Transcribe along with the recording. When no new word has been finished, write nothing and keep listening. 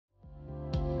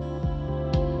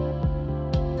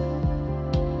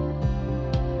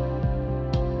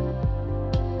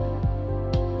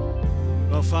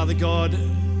Father God,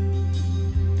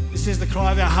 this is the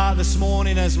cry of our heart this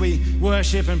morning as we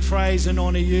worship and praise and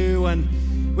honor you,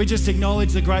 and we just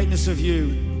acknowledge the greatness of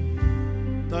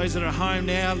you. Those that are home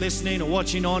now listening or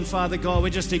watching on, Father God, we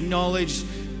just acknowledge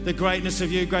the greatness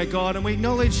of you, great God, and we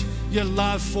acknowledge your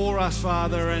love for us,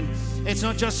 Father. And it's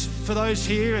not just for those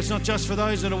here, it's not just for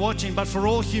those that are watching, but for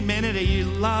all humanity. You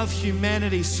love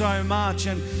humanity so much.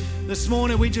 And this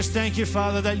morning we just thank you,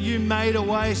 Father, that you made a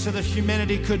way so that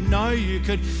humanity could know you,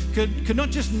 could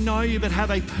not just know you, but have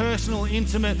a personal,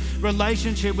 intimate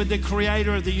relationship with the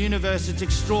creator of the universe. It's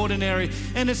extraordinary,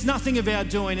 and it's nothing of our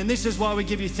doing. And this is why we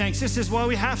give you thanks. This is why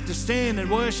we have to stand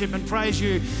and worship and praise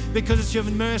you, because it's your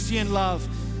mercy and love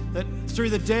that through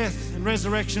the death and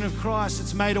resurrection of Christ,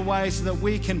 it's made a way so that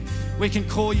we can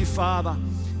call you Father.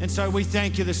 And so we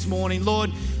thank you this morning. Lord,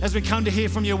 as we come to hear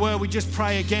from your word, we just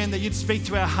pray again that you'd speak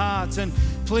to our hearts. And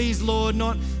please, Lord,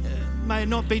 may it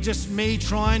not be just me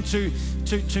trying to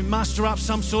muster up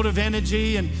some sort of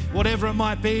energy and whatever it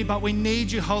might be, but we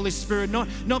need you, Holy Spirit,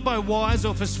 not by wise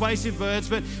or persuasive words,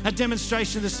 but a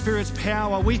demonstration of the Spirit's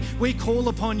power. We call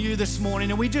upon you this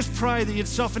morning, and we just pray that you'd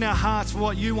soften our hearts for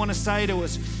what you want to say to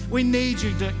us. We need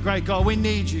you, great God. We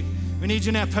need you. We need you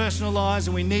in our personal lives,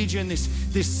 and we need you in this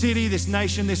city, this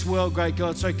nation, this world, great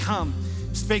God. So come,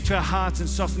 speak to our hearts and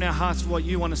soften our hearts for what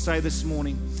you want to say this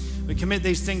morning. We commit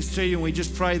these things to you, and we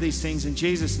just pray these things in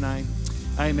Jesus' name.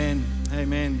 Amen.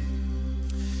 Amen.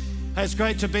 Hey, it's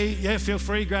great to be, feel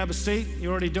free, grab a seat.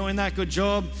 You're already doing that, good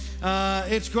job.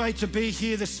 It's great to be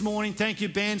here this morning. Thank you,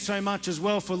 Ben, so much as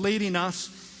well for leading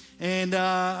us. And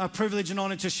a privilege and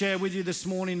honor to share with you this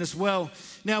morning as well.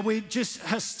 Now, we just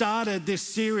have started this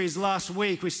series last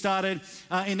week. We started,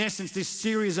 in essence, this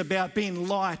series about being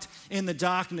light in the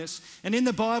darkness. And in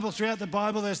the Bible, throughout the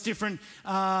Bible, there's different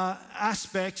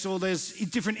aspects, or there's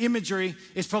different imagery,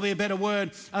 is probably a better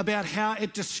word, about how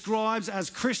it describes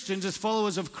as Christians, as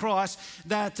followers of Christ,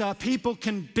 that people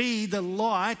can be the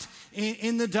light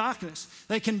in the darkness.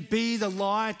 They can be the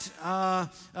light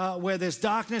where there's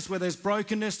darkness, where there's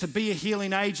brokenness, to be a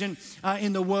healing agent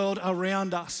in the world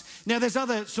around us. Now, there's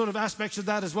other sort of aspects of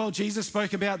that as well. Jesus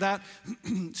spoke about that.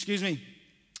 Excuse me.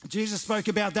 Jesus spoke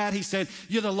about that. He said,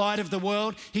 you're the light of the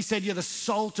world. He said, you're the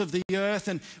salt of the earth.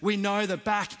 And we know that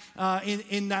back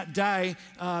in that day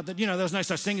that, there was no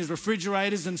such thing as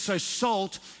refrigerators. And so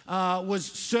salt was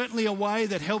certainly a way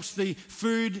that helps the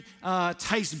food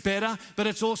taste better, but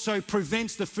it also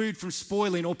prevents the food from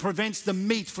spoiling, or prevents the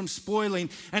meat from spoiling.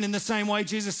 And in the same way,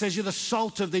 Jesus says, you're the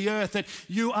salt of the earth, that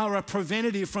you are a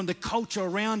preventative from the culture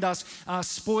around us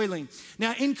spoiling.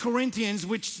 Now, in Corinthians,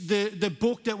 which the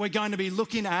book that we're going to be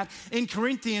looking at, in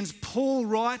Corinthians, Paul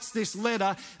writes this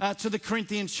letter to the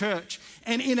Corinthian church.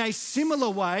 And in a similar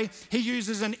way, he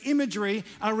uses an imagery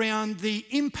around the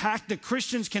impact that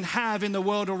Christians can have in the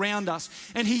world around us.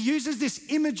 And he uses this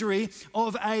imagery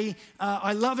of I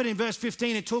love it in verse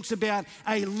 15, it talks about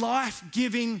a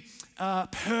life-giving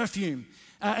perfume.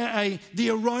 The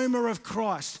aroma of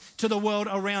Christ to the world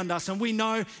around us. And we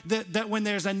know that when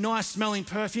there's a nice smelling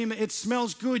perfume, it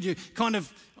smells good. You kind of,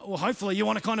 well, hopefully you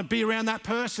want to kind of be around that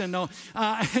person.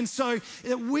 And so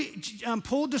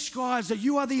Paul describes that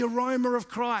you are the aroma of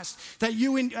Christ, that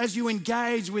as you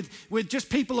engage with just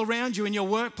people around you in your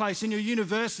workplace, in your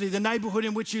university, the neighborhood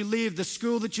in which you live, the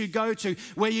school that you go to,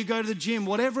 where you go to the gym,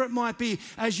 whatever it might be,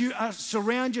 as you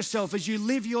surround yourself, as you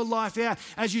live your life out,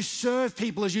 as you serve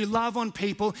people, as you love on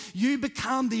people, you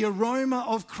become the aroma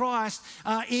of Christ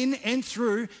in and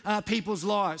through people's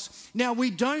lives. Now, we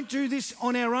don't do this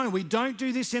on our own. We don't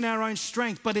do this in our own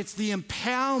strength, but it's the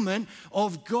empowerment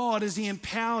of God as he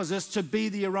empowers us to be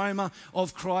the aroma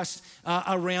of Christ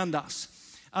around us.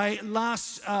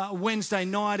 Last Wednesday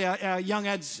night, our young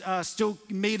ads are still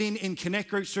meeting in connect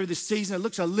groups through this season. It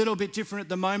looks a little bit different at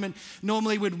the moment.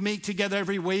 Normally we'd meet together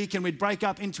every week and we'd break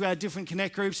up into our different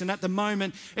connect groups, and at the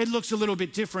moment it looks a little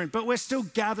bit different, but we're still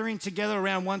gathering together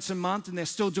around once a month, and they're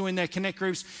still doing their connect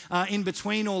groups in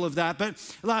between all of that. But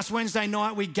last Wednesday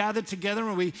night we gathered together,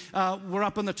 and we were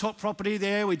up on the top property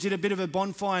there. We did a bit of a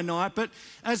bonfire night, but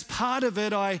as part of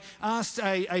it I asked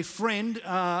a friend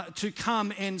to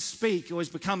come and speak, or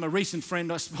he's become a recent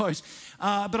friend, I suppose.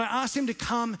 But I asked him to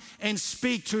come and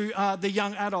speak to the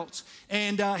young adults.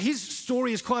 And his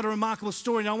story is quite a remarkable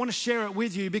story, and I want to share it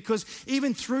with you because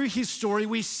even through his story,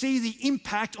 we see the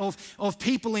impact of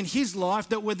people in his life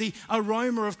that were the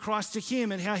aroma of Christ to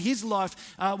him, and how his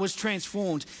life was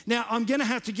transformed. Now, I'm going to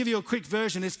have to give you a quick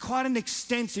version. It's quite an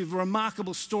extensive,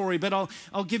 remarkable story, but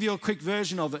I'll give you a quick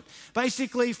version of it.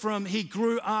 Basically, he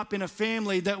grew up in a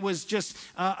family that was just,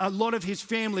 a lot of his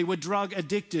family were drug addicted.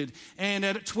 addicted. And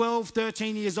at 12,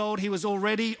 13 years old, he was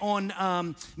already on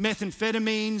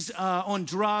methamphetamines, on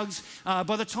drugs.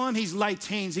 By the time he's late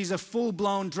teens, he's a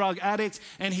full-blown drug addict,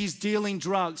 and he's dealing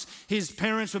drugs. His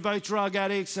parents were both drug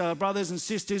addicts, brothers and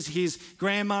sisters. His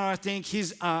grandma, I think,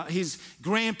 his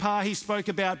grandpa, he spoke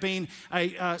about being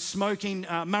smoking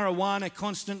marijuana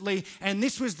constantly. And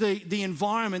this was the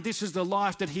environment, this is the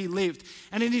life that he lived.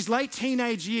 And in his late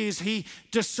teenage years, he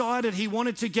decided he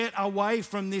wanted to get away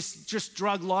from this just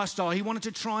drug lifestyle. He wanted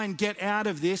to try and get out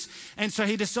of this. And so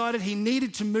he decided he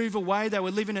needed to move away. They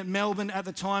were living at Melbourne at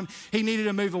the time. He needed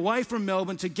to move away from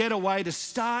Melbourne to get away, to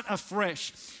start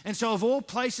afresh. And so of all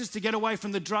places to get away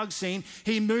from the drug scene,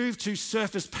 he moved to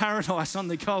Surfers Paradise on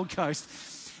the Gold Coast.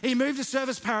 He moved to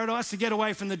Surfers Paradise to get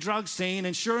away from the drug scene,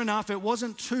 and sure enough, it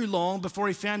wasn't too long before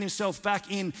he found himself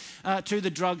back in to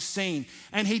the drug scene.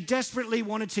 And he desperately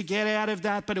wanted to get out of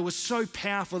that, but it was so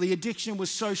powerful. The addiction was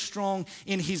so strong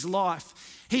in his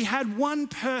life. He had one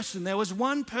person, there was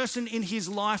one person in his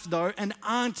life though, an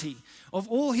auntie. Of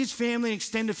all his family and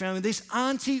extended family, this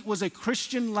auntie was a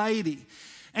Christian lady.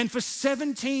 And for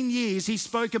 17 years, he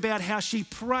spoke about how she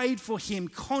prayed for him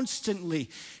constantly.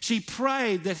 She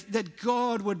prayed that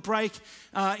God would break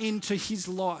into his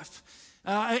life.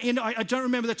 And I don't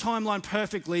remember the timeline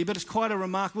perfectly, but it's quite a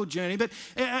remarkable journey. But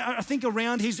I think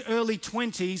around his early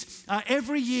 20s,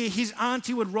 every year his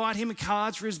auntie would write him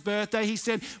cards for his birthday. He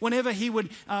said whenever he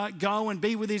would go and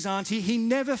be with his auntie, he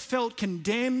never felt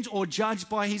condemned or judged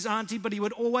by his auntie, but he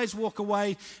would always walk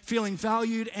away feeling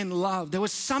valued and loved. There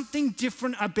was something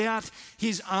different about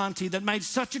his auntie that made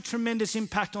such a tremendous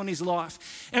impact on his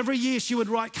life. Every year she would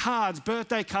write cards,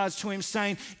 birthday cards to him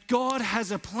saying, God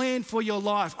has a plan for your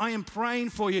life. I am praying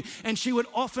for you. And she would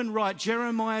often write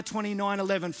Jeremiah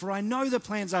 29:11, for I know the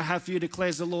plans I have for you,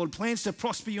 declares the Lord, plans to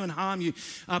prosper you and harm you,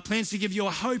 plans to give you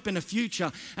a hope and a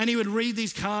future. And he would read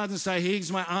these cards and say,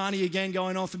 here's my auntie again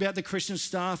going off about the Christian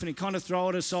stuff, and he'd kind of throw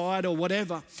it aside or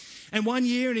whatever. And one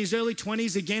year in his early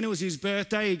 20s, again, it was his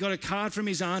birthday. He got a card from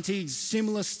his auntie,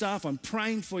 similar stuff. I'm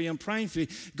praying for you. I'm praying for you.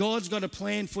 God's got a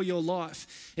plan for your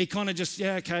life. He kind of just,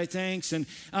 yeah, okay, thanks. And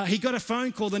he got a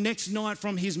phone call the next night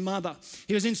from his mother.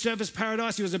 He was in Surfers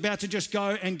Paradise. He was about to just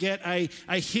go and get a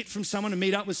hit from someone, to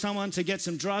meet up with someone to get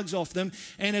some drugs off them.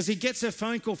 And as he gets a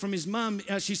phone call from his mum,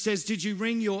 she says, did you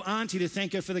ring your auntie to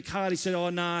thank her for the card? He said, oh,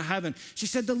 no, I haven't. She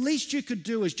said, the least you could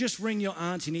do is just ring your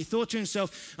auntie. And he thought to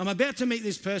himself, I'm about to meet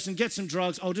this person, get some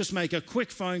drugs. I'll just make a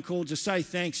quick phone call to say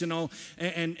thanks, and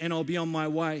I'll be on my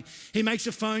way. He makes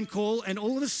a phone call, and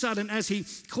all of a sudden, as he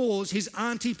calls, his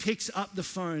auntie picks up the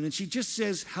phone, and she just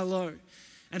says hello.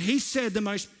 And he said the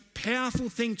most powerful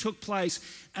thing took place.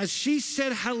 As she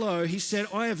said hello, he said,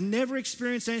 I have never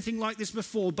experienced anything like this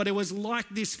before, but it was like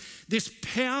this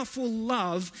powerful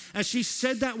love. As she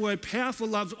said that word, powerful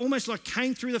love, almost like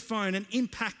came through the phone and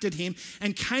impacted him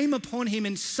and came upon him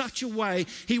in such a way,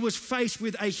 he was faced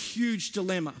with a huge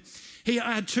dilemma. He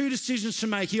had two decisions to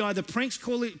make. He either prank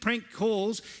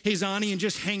calls his auntie and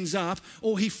just hangs up,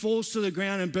 or he falls to the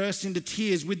ground and bursts into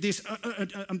tears with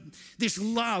this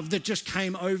love that just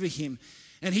came over him.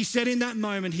 And he said in that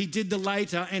moment, he did the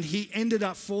later, and he ended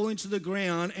up falling to the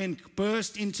ground and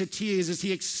burst into tears as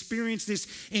he experienced this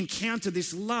encounter,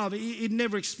 this love. He'd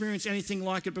never experienced anything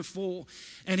like it before.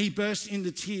 And he burst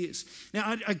into tears.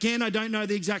 Now, again, I don't know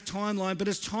the exact timeline, but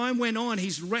as time went on,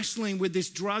 he's wrestling with this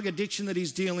drug addiction that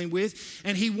he's dealing with,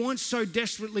 and he wants so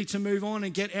desperately to move on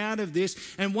and get out of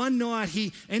this. And one night,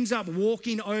 he ends up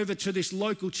walking over to this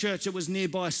local church that was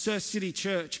nearby, Surf City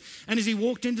Church. And as he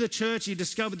walked into the church, he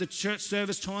discovered the church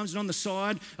service times, and on the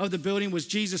side of the building was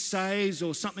Jesus Saves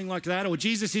or something like that, or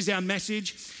Jesus is our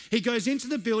message. He goes into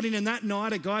the building, and that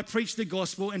night a guy preached the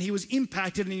gospel, and he was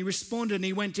impacted, and he responded, and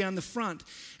he went down the front.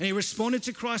 And he responded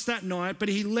to Christ that night, but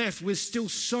he left with still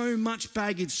so much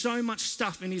baggage, so much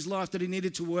stuff in his life that he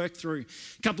needed to work through.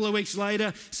 A couple of weeks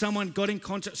later,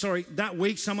 that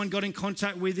week someone got in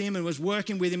contact with him and was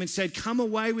working with him and said, come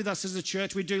away with us as a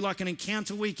church. We do like an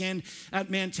encounter weekend at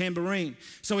Mount Tamborine.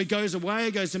 So he goes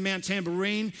away, goes to Mount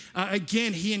Tamborine.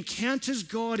 Again, he encounters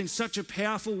God in such a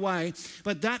powerful way.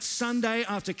 But that Sunday,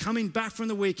 after coming back from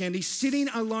the weekend, he's sitting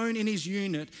alone in his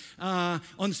unit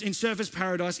in Surfers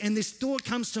Paradise, and this thought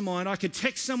comes to mind: I could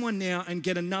text someone now and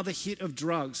get another hit of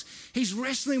drugs. He's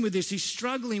wrestling with this. He's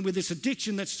struggling with this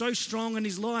addiction that's so strong in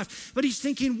his life. But he's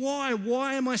thinking, why?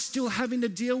 Why am I still having to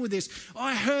deal with this?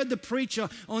 I heard the preacher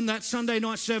on that Sunday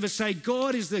night service say,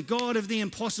 God is the God of the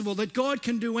impossible, that God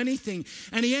can do anything.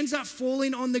 And he ends up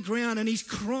falling on the ground, and he's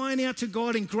crying out to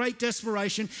God in great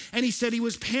desperation. And he said he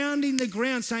was pounding the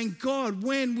ground saying, God,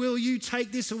 when will you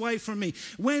take this away from me?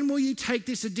 When will you take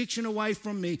this addiction away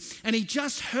from me? And he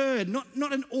just heard, not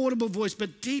an audible voice,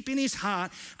 but deep in his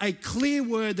heart, a clear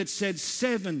word that said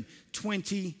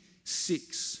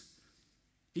 7:26.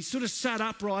 He sort of sat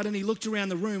upright and he looked around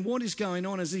the room. What is going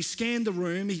on? As he scanned the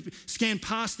room, he scanned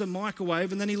past the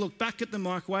microwave, and then he looked back at the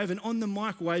microwave, and on the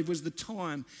microwave was the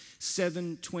time,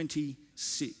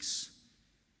 7:26.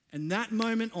 And that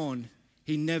moment on,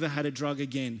 he never had a drug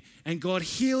again. And God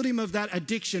healed him of that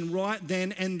addiction right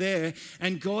then and there.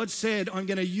 And God said, I'm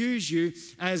going to use you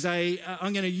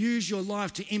I'm going to use your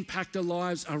life to impact the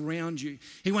lives around you.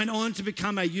 He went on to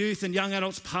become a youth and young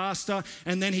adults pastor.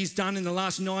 And then he's done in the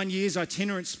last 9 years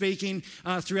itinerant speaking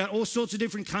throughout all sorts of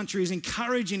different countries,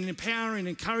 encouraging and empowering,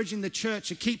 encouraging the church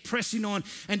to keep pressing on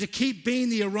and to keep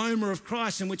being the aroma of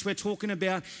Christ, in which we're talking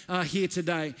about here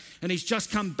today. And he's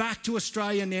just come back to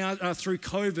Australia now through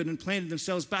COVID and planted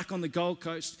themselves back on the Gold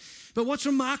Coast. But what's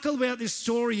remarkable about this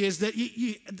story is that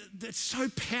it's so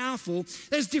powerful.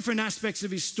 There's different aspects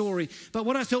of his story, but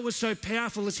what I thought was so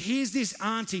powerful is here's this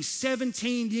auntie,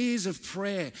 17 years of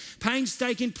prayer,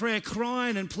 painstaking prayer,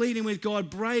 crying and pleading with God,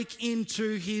 break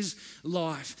into his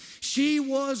life. She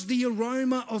was the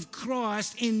aroma of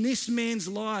Christ in this man's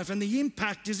life, and the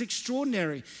impact is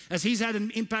extraordinary, as he's had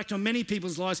an impact on many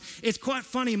people's lives. It's quite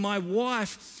funny. My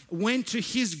wife went to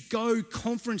his Go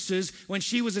conferences when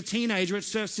she was a teenager at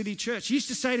Surf City Church. She used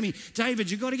to say to me,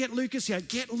 David, you've got to get Lucas out.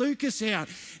 Get Lucas out.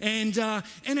 And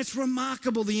it's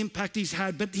remarkable the impact he's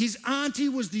had. But his auntie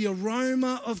was the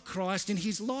aroma of Christ in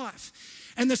his life.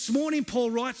 And this morning,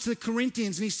 Paul writes to the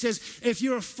Corinthians and he says, if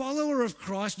you're a follower of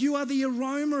Christ, you are the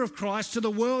aroma of Christ to the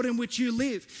world in which you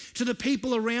live, to the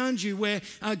people around you where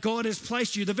God has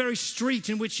placed you, the very street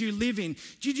in which you live in.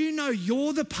 Did you know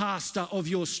you're the pastor of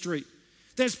your street?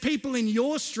 There's people in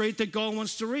your street that God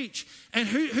wants to reach. And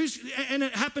and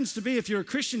it happens to be, if you're a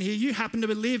Christian here, you happen to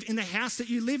live in the house that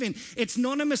you live in. It's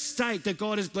not a mistake that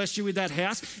God has blessed you with that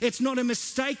house. It's not a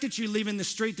mistake that you live in the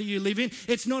street that you live in.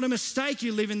 It's not a mistake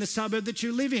you live in the suburb that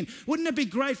you live in. Wouldn't it be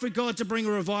great for God to bring a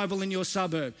revival in your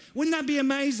suburb? Wouldn't that be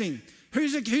amazing?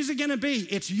 Who's it going to be?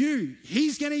 It's you.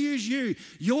 He's going to use you.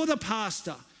 You're the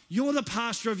pastor. You're the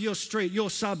pastor of your street, your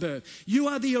suburb. You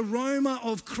are the aroma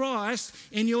of Christ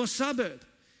in your suburb.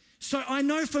 So I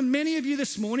know for many of you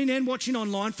this morning and watching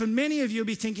online, for many of you will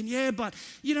be thinking, yeah, but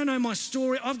you don't know my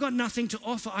story. I've got nothing to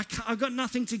offer. I've got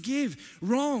nothing to give.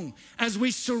 Wrong. As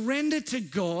we surrender to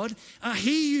God,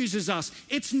 he uses us.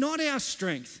 It's not our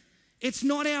strength. It's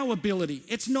not our ability.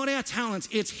 It's not our talents.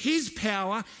 It's his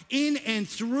power in and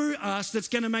through us that's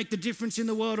going to make the difference in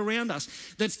the world around us,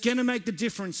 that's going to make the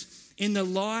difference in the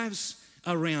lives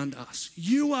around us.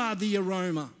 You are the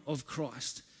aroma of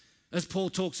Christ, as Paul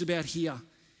talks about here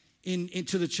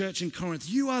into the church in Corinth.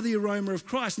 You are the aroma of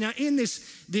Christ. Now, in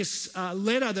this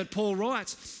letter that Paul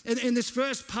writes, in this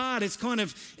first part, it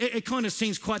kind of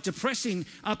seems quite depressing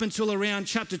up until around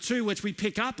chapter 2, which we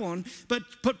pick up on.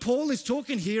 But Paul is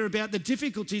talking here about the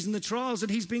difficulties and the trials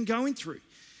that he's been going through.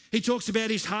 He talks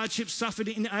about his hardships suffered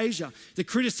in Asia, the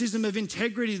criticism of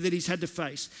integrity that he's had to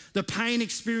face, the pain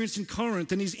experienced in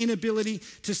Corinth, and his inability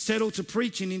to settle to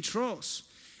preaching in Troas.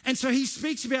 And so he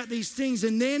speaks about these things.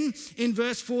 And then in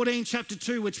verse 14, chapter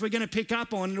 2, which we're going to pick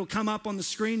up on, it'll come up on the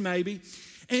screen maybe.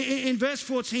 In verse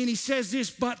 14, he says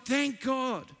this, but thank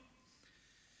God,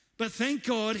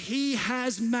 he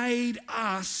has made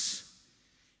us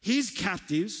his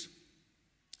captives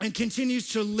and continues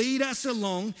to lead us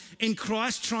along in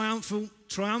Christ's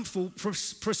triumphal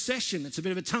procession. It's a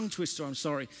bit of a tongue twister, I'm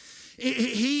sorry.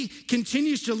 He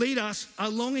continues to lead us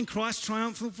along in Christ's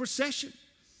triumphal procession.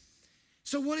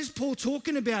 So what is Paul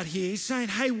talking about here? He's saying,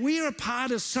 hey, we're a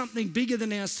part of something bigger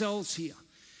than ourselves here.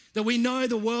 That we know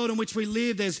the world in which we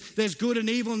live, there's good and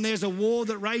evil, and there's a war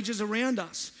that rages around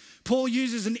us. Paul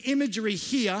uses an imagery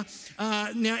here.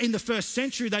 Now, in the first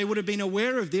century, they would have been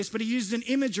aware of this, but he uses an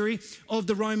imagery of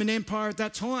the Roman Empire at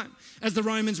that time. As the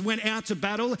Romans went out to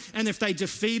battle, and if they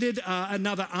defeated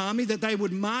another army, that they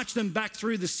would march them back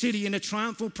through the city in a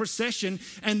triumphal procession,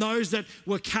 and those that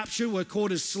were captured were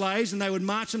caught as slaves, and they would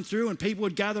march them through, and people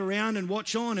would gather around and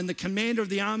watch on, and the commander of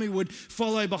the army would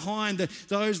follow behind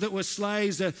those that were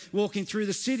slaves walking through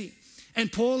the city. And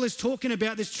Paul is talking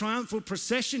about this triumphal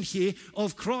procession here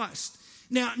of Christ.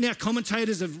 Now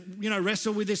commentators have,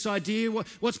 wrestled with this idea.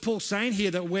 What's Paul saying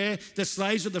here? That we're the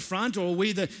slaves at the front, or are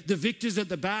we the victors at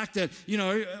the back? That,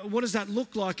 what does that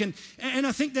look like? And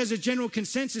I think there's a general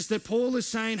consensus that Paul is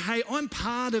saying, hey, I'm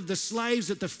part of the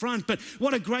slaves at the front, but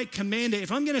what a great commander.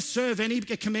 If I'm going to serve any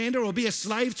commander or be a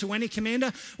slave to any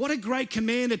commander, what a great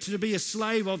commander to be a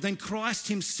slave of than Christ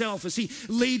himself, as he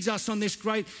leads us on this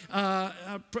great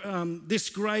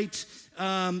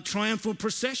triumphal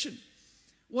procession.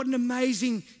 What an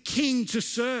amazing king to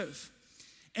serve.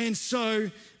 And so,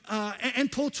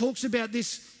 and Paul talks about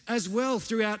this as well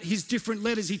throughout his different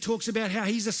letters. He talks about how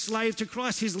he's a slave to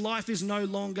Christ. His life is no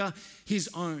longer his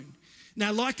own.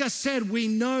 Now, like I said, we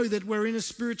know that we're in a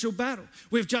spiritual battle.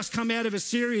 We've just come out of a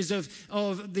series of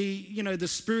the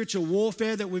spiritual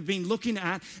warfare that we've been looking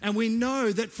at. And we know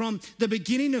that from the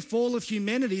beginning of fall of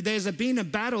humanity, there's been a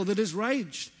battle that has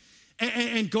raged.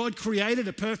 And God created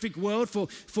a perfect world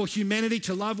for humanity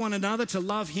to love one another, to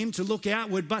love him, to look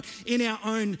outward. But in our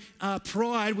own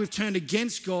pride, we've turned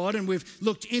against God and we've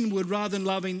looked inward rather than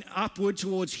loving upward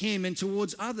towards him and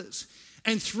towards others.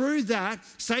 And through that,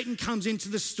 Satan comes into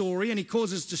the story and he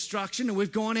causes destruction, and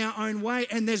we've gone our own way.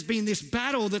 And there's been this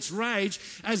battle that's raged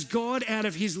as God, out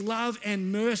of his love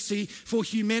and mercy for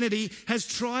humanity,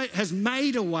 has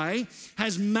made a way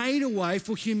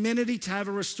for humanity to have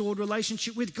a restored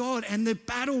relationship with God. And the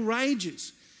battle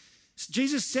rages.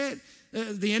 Jesus said,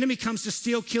 the enemy comes to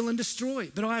steal, kill, and destroy.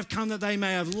 But I have come that they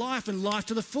may have life, and life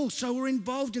to the full. So we're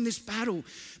involved in this battle.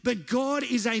 But God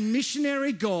is a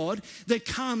missionary God that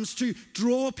comes to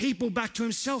draw people back to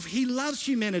himself. He loves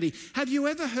humanity. Have you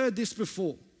ever heard this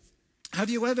before? Have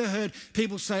you ever heard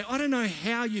people say, I don't know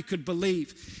how you could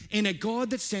believe in a God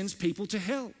that sends people to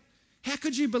hell? How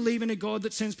could you believe in a God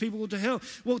that sends people to hell?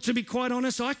 Well, to be quite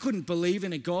honest, I couldn't believe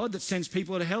in a God that sends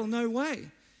people to hell. No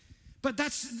way. But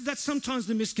that's sometimes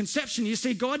the misconception. You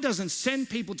see, God doesn't send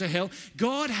people to hell.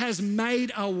 God has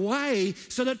made a way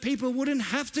so that people wouldn't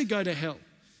have to go to hell.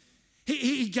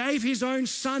 He gave his own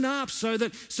son up so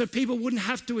people wouldn't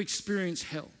have to experience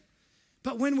hell.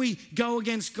 But when we go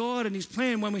against God and his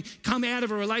plan, when we come out of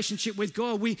a relationship with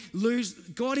God, we lose.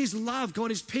 God is love,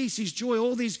 God is peace, his joy,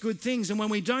 all these good things. And when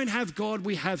we don't have God,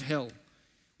 we have hell.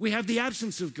 We have the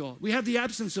absence of God. We have the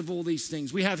absence of all these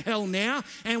things. We have hell now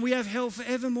and we have hell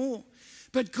forevermore.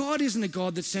 But God isn't a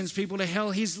God that sends people to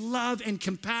hell. His love and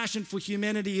compassion for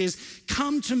humanity is,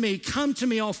 come to me,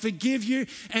 I'll forgive you,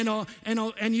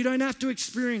 and you don't have to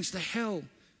experience the hell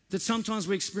that sometimes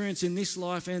we experience in this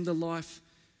life and the life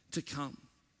to come.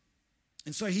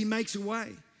 And so he makes a way.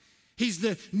 He's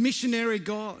the missionary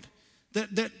God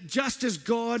that just as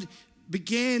God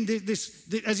began this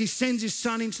as he sends his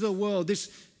son into the world,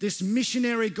 this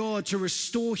missionary God to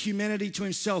restore humanity to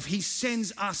himself, he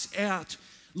sends us out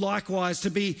likewise to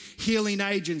be healing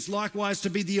agents, likewise to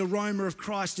be the aroma of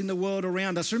Christ in the world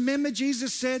around us. Remember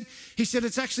Jesus said, he said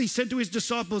to his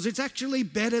disciples, it's actually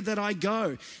better that I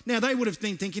go. Now they would have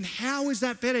been thinking, how is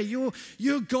that better?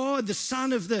 You're God, the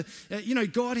son of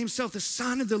God himself, the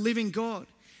son of the living God.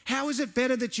 How is it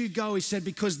better that you go? He said,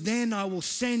 because then I will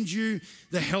send you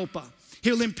the helper.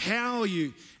 He'll empower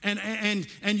you and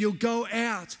you'll go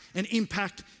out and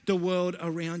impact the world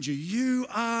around you. You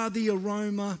are the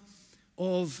aroma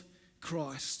of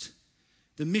Christ,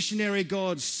 the missionary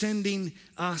God sending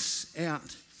us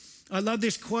out. I love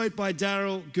this quote by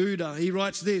Darrell Guda. He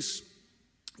writes this: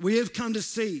 we have come to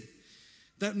see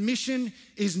that mission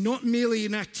is not merely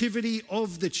an activity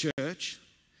of the church,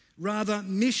 rather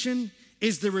mission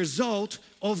is the result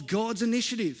of God's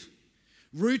initiative,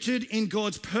 rooted in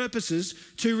God's purposes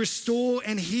to restore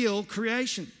and heal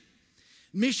creation.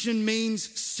 Mission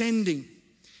means sending.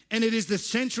 And it is the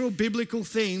central biblical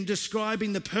theme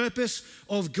describing the purpose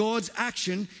of God's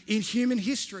action in human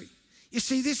history. You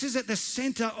see, this is at the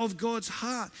center of God's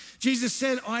heart. Jesus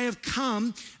said, I have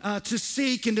come to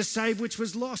seek and to save which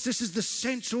was lost. This is the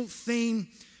central theme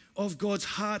of God's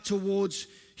heart towards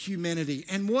humanity.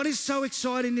 And what is so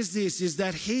exciting is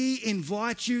that he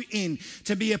invites you in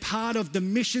to be a part of the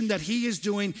mission that he is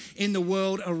doing in the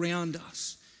world around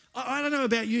us. I don't know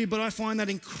about you, but I find that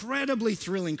incredibly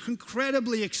thrilling,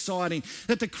 incredibly exciting,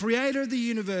 that the creator of the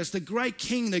universe, the great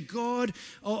king, the God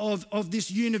of this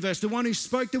universe, the one who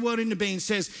spoke the world into being,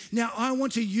 says, now I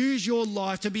want to use your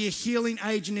life to be a healing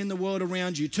agent in the world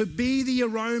around you, to be the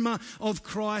aroma of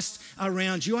Christ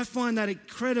around you. I find that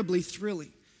incredibly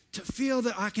thrilling, to feel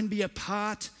that I can be a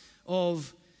part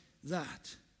of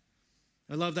that.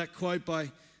 I love that quote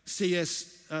by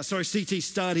C.T.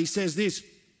 Studd. He says this.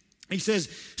 He says,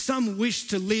 some wish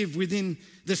to live within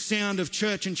the sound of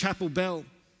church and chapel bell.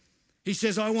 He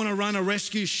says, I want to run a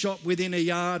rescue shop within a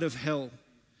yard of hell.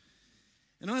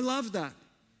 And I love that.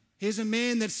 Here's a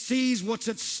man that sees what's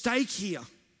at stake here.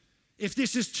 If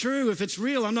this is true, if it's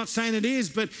real, I'm not saying it is,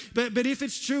 but if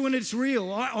it's true and it's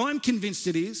real, I'm convinced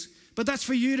it is. But that's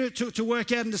for you to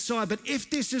work out and decide. But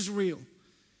if this is real,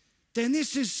 then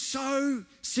this is so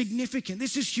significant.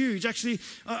 This is huge. Actually,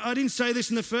 I didn't say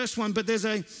this in the first one, but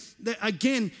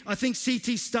again, I think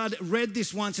C.T. Studd read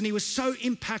this once and he was so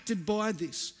impacted by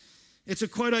this. It's a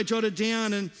quote I jotted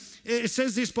down, and it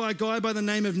says this by a guy by the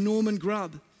name of Norman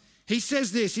Grubb. He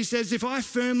says this, he says, if I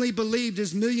firmly believed,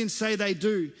 as millions say they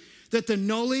do, that the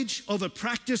knowledge of a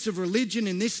practice of religion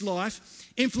in this life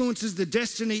influences the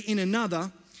destiny in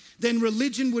another, then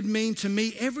religion would mean to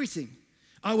me everything.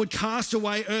 I would cast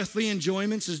away earthly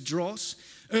enjoyments as dross,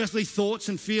 earthly thoughts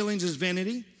and feelings as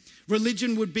vanity.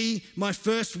 Religion would be my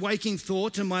first waking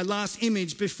thought and my last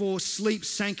image before sleep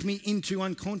sank me into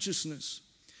unconsciousness.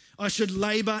 I should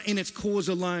labor in its cause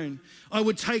alone. I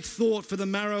would take thought for the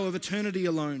marrow of eternity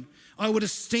alone. I would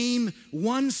esteem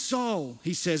one soul,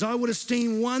 he says, I would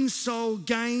esteem one soul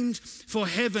gained for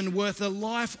heaven worth a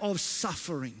life of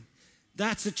suffering.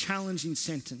 That's a challenging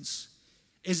sentence.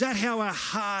 Is that how our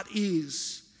heart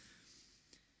is?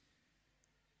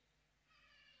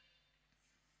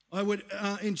 I would,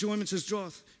 enjoyments as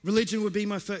dross. Religion would be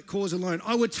my cause alone.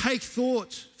 I would take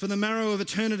thought for the marrow of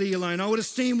eternity alone. I would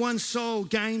esteem one soul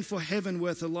gained for heaven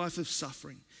worth a life of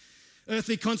suffering.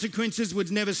 Earthly consequences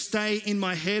would never stay in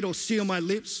my head or seal my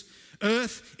lips.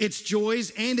 Earth, its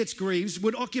joys and its griefs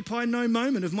would occupy no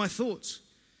moment of my thoughts.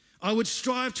 I would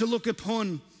strive to look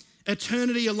upon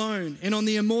eternity alone and on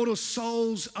the immortal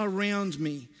souls around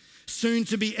me, soon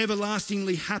to be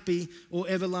everlastingly happy or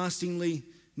everlastingly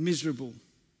miserable.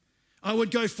 I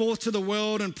would go forth to the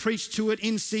world and preach to it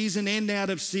in season and out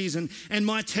of season. And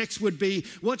my text would be,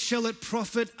 what shall it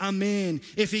profit a man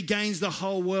if he gains the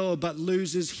whole world but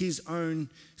loses his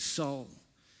own soul?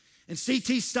 And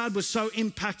C.T. Studd was so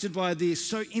impacted by this,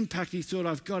 so impacted he thought,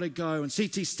 I've got to go. And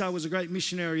C.T. Studd was a great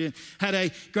missionary and had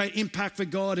a great impact for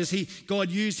God as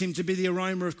God used him to be the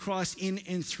aroma of Christ in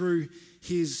and through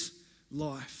his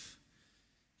life.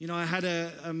 You know, I had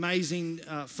an amazing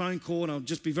phone call, and I'll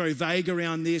just be very vague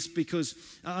around this because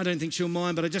I don't think she'll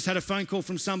mind, but I just had a phone call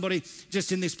from somebody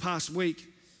just in this past week.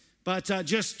 But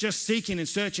just seeking and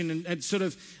searching and sort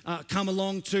of come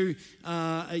along to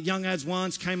Young Ads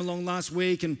Once, came along last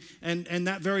week, and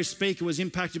that very speaker was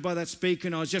impacted by that speaker,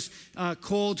 and I was just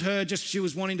called her, she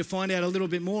was wanting to find out a little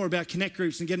bit more about connect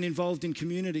groups and getting involved in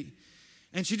community.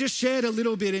 And she just shared a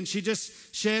little bit, and she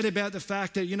just shared about the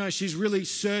fact that, you know, she's really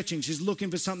searching. She's looking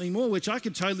for something more, which I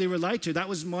could totally relate to. That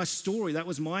was my story. That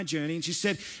was my journey. And she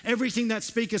said, everything that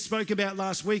speaker spoke about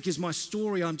last week is my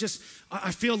story.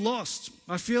 I feel lost.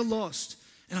 I feel lost.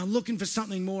 And I'm looking for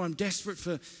something more. I'm desperate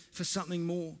for something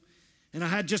more. And I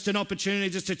had just an opportunity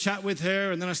just to chat with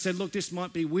her. And then I said, look, this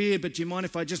might be weird, but do you mind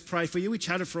if I just pray for you? We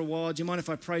chatted for a while. Do you mind if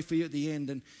I pray for you at the end?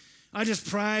 And I just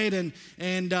prayed and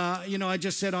you know, I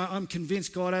just said, I'm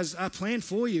convinced God has a plan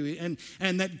for you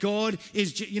and that God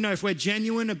is, you know, if we're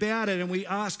genuine about it and we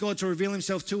ask God to reveal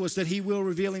himself to us, that he will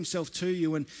reveal himself to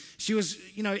you. And she was,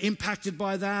 you know, impacted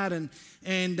by that and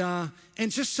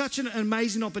just such an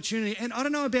amazing opportunity. And I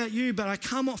don't know about you, but I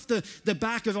come off the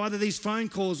back of either these phone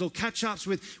calls or catch-ups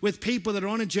with people that are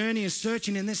on a journey and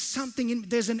searching, and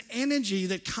there's an energy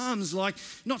that comes, like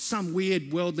not some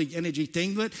weird worldly energy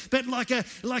thing, but like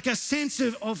a sense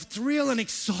of thrill and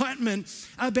excitement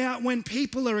about when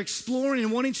people are exploring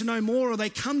and wanting to know more, or they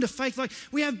come to faith. Like,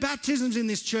 we have baptisms in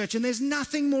this church, and there's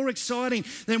nothing more exciting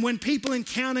than when people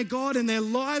encounter God and their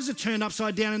lives are turned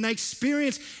upside down and they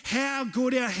experience how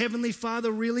good our Heavenly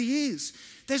Father really is.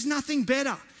 There's nothing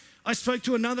better. I spoke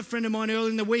to another friend of mine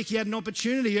earlier in the week. He had an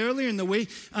opportunity earlier in the week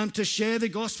to share the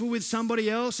gospel with somebody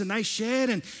else, and they shared,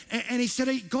 and he said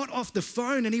he got off the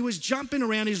phone and he was jumping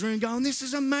around his room going, this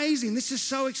is amazing, this is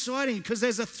so exciting, because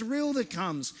there's a thrill that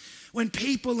comes when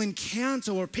people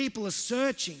encounter or people are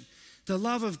searching the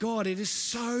love of God. It is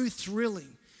so thrilling.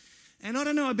 And I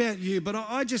don't know about you, but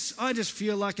I just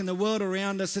feel like in the world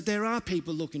around us that there are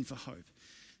people looking for hope.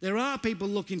 There are people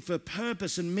looking for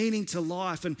purpose and meaning to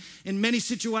life, and in many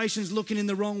situations looking in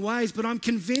the wrong ways. But I'm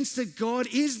convinced that God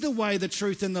is the way, the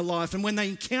truth, and the life. And when they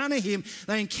encounter him,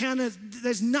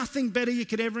 there's nothing better you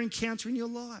could ever encounter in your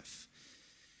life.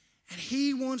 And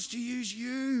he wants to use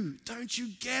you. Don't you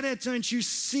get it? Don't you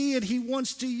see it? He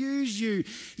wants to use you.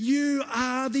 You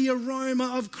are the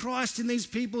aroma of Christ in these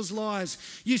people's lives.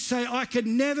 You say, I could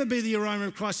never be the aroma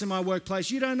of Christ in my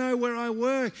workplace. You don't know where I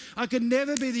work. I could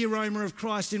never be the aroma of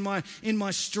Christ in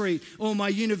my street or my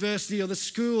university or the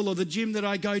school or the gym that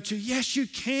I go to. Yes, you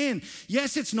can.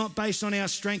 Yes, it's not based on our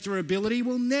strength or ability.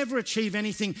 We'll never achieve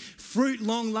anything fruit,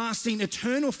 long-lasting,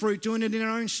 eternal fruit, doing it in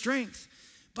our own strength.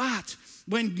 But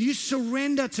when you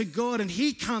surrender to God and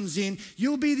He comes in,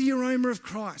 you'll be the aroma of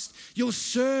Christ. You'll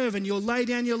serve and you'll lay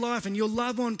down your life and you'll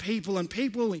love on people, and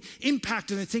people will be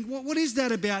impacted and think, what is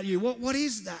that about you? What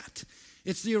is that?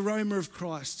 It's the aroma of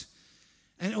Christ.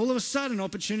 And all of a sudden,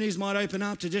 opportunities might open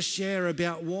up to just share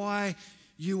about why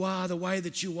you are the way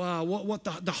that you are, what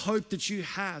the hope that you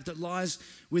have that lies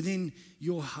within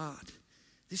your heart.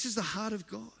 This is the heart of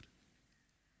God.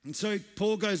 And so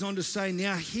Paul goes on to say,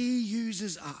 now He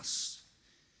uses us.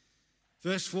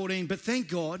 Verse 14, but thank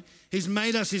God He's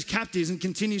made us His captives and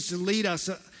continues to lead us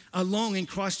along in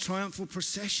Christ's triumphal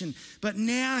procession. But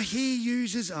now He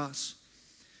uses us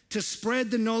to spread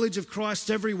the knowledge of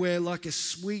Christ everywhere like a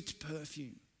sweet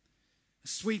perfume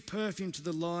to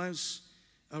the lives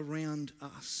around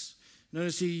us.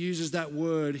 Notice he uses that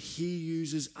word, He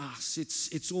uses us.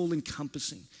 It's all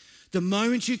encompassing. The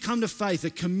moment you come to faith, a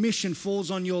commission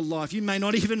falls on your life. You may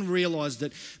not even realize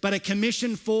it, but a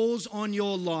commission falls on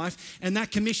your life, and that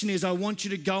commission is, I want you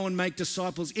to go and make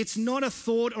disciples. It's not a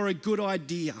thought or a good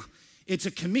idea. It's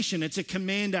a commission. It's a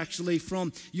command actually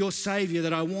from your Savior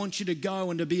that I want you to go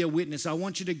and to be a witness. I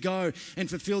want you to go and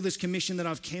fulfill this commission that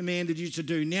I've commanded you to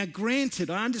do. Now, granted,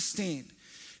 I understand.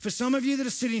 For some of you that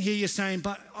are sitting here, you're saying,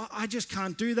 but I just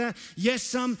can't do that. Yes,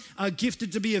 some are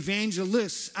gifted to be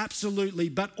evangelists, absolutely,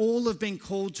 but all have been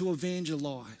called to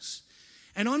evangelize.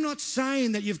 And I'm not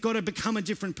saying that you've got to become a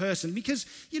different person because,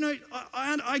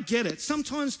 I get it.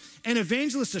 Sometimes, and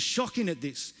evangelists are shocking at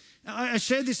this. I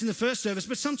shared this in the first service,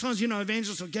 but sometimes,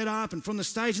 evangelists will get up and from the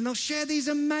stage and they'll share these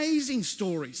amazing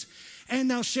stories. And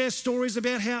they'll share stories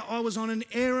about how I was on an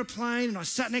aeroplane and I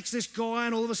sat next to this guy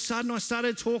and all of a sudden I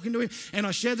started talking to him and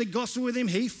I shared the gospel with him.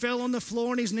 He fell on the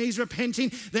floor on his knees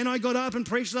repenting. Then I got up and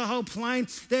preached the whole plane.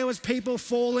 There was people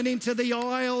falling into the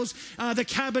aisles. The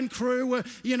cabin crew were,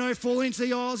 falling into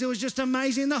the aisles. It was just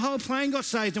amazing. The whole plane got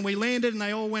saved and we landed and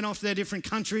they all went off to their different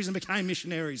countries and became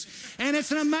missionaries. And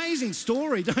it's an amazing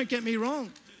story, don't get me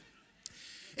wrong.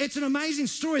 It's an amazing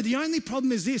story. The only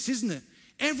problem is this, isn't it?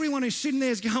 Everyone who's sitting there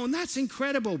is going, that's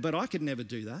incredible, but I could never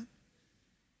do that.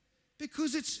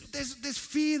 Because there's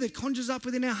fear that conjures up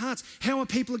within our hearts. How are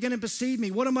people going to perceive me?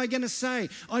 What am I going to say?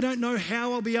 I don't know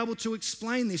how I'll be able to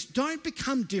explain this. Don't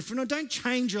become different or don't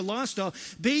change your lifestyle.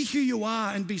 Be who you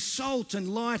are and be salt and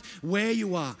light where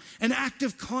you are. An act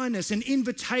of kindness, an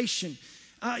invitation.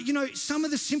 Some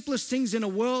of the simplest things in a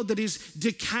world that is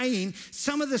decaying,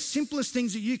 some of the simplest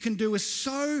things that you can do is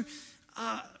so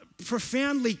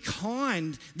profoundly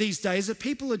kind these days that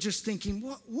people are just thinking,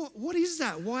 what is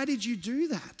that? Why did you do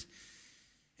that?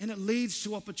 And it leads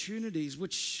to opportunities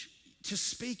to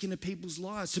speak into people's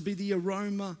lives, to be the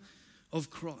aroma of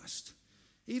Christ.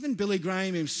 Even Billy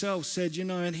Graham himself said,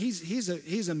 and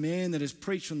he's a man that has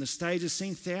preached from the stage, has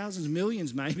seen thousands,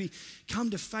 millions maybe, come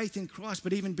to faith in Christ.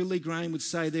 But even Billy Graham would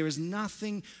say there is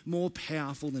nothing more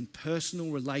powerful than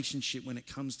personal relationship when it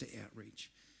comes to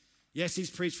outreach. Yes, he's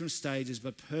preached from stages,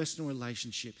 but personal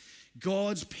relationship.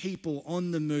 God's people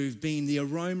on the move, being the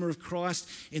aroma of Christ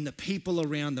in the people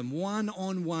around them,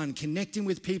 one-on-one, connecting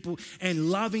with people and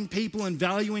loving people and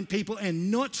valuing people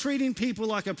and not treating people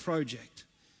like a project,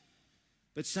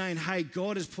 but saying, hey,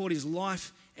 God has poured His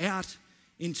life out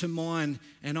into mine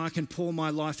and I can pour my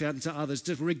life out into others.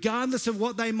 Regardless of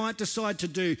what they might decide to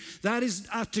do, that is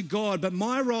up to God. But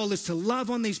my role is to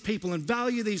love on these people and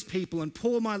value these people and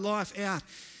pour my life out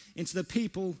into the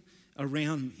people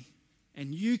around me.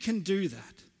 And you can do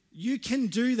that. You can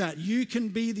do that. You can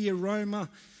be the aroma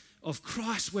of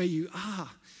Christ where you are.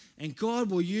 And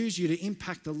God will use you to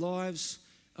impact the lives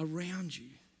around you.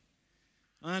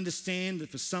 I understand that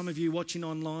for some of you watching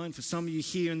online, for some of you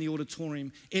here in the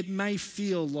auditorium, it may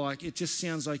feel like it just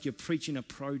sounds like you're preaching a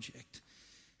project.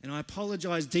 And I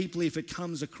apologize deeply if it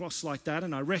comes across like that.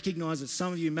 And I recognize that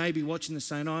some of you may be watching this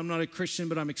saying, I'm not a Christian,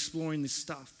 but I'm exploring this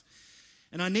stuff.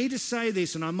 And I need to say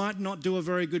this, and I might not do a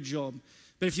very good job,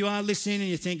 but if you are listening and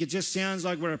you think it just sounds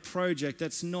like we're a project,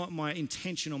 that's not my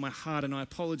intention or my heart, and I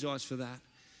apologize for that.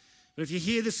 But if you're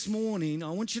here this morning,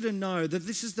 I want you to know that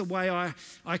this is the way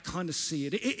I kind of see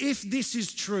it. If this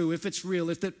is true, if it's real,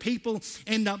 if that people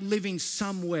end up living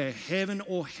somewhere, heaven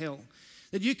or hell,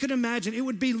 that you could imagine, it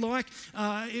would be like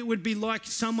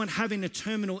someone having a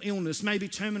terminal illness, maybe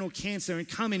terminal cancer, and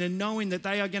coming and knowing that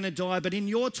they are going to die. But in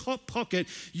your top pocket,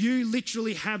 you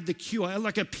literally have the cure,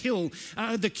 like a pill,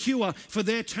 the cure for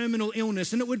their terminal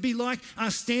illness. And it would be like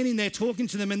us standing there talking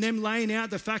to them and them laying out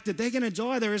the fact that they're going to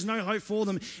die. There is no hope for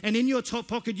them. And in your top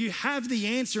pocket, you have the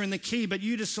answer and the key, but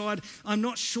you decide, I'm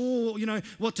not sure,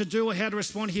 what to do or how to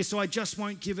respond here, so I just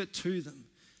won't give it to them.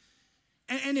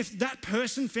 And if that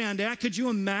person found out, could you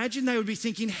imagine they would be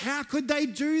thinking, how could they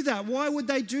do that? Why would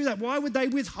they do that? Why would they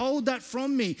withhold that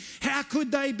from me? How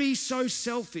could they be so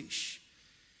selfish?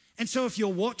 And so if you're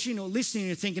watching or listening and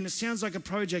you're thinking, it sounds like a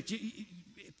project,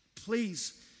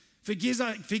 please forgive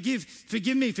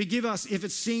us if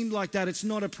it seemed like that. It's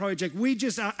not a project. We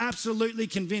just are absolutely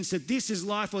convinced that this is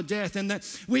life or death, and that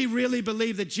we really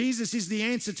believe that Jesus is the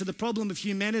answer to the problem of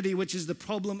humanity, which is the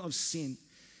problem of sin.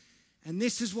 And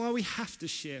this is why we have to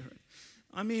share it.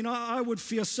 I mean, I would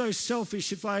feel so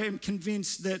selfish if I am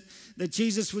convinced that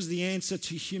Jesus was the answer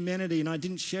to humanity and I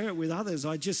didn't share it with others.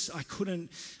 I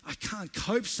can't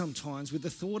cope sometimes with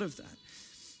the thought of that.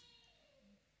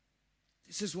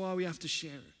 This is why we have to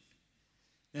share it.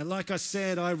 Now, like I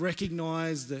said, I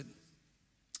recognize that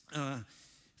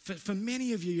for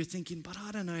many of you, you're thinking, but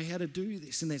I don't know how to do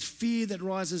this. And there's fear that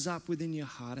rises up within your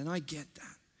heart, and I get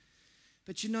that.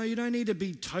 But you don't need to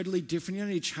be totally different. You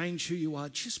don't need to change who you are.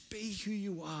 Just be who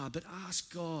you are, but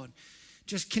ask God.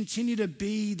 Just continue to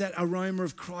be that aroma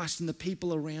of Christ in the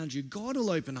people around you. God will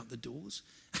open up the doors.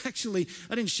 Actually,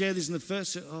 I didn't share this in the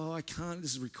first. I can't.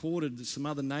 This is recorded. There's some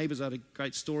other neighbours had a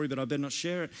great story, but I better not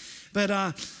share it.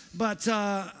 No,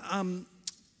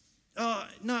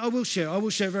 I will share. I will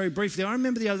share very briefly. I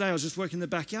remember the other day I was just working in the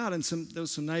backyard, and there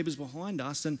was some neighbours behind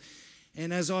us, and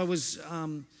as I was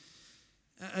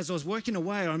working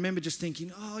away, I remember just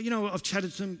thinking, I've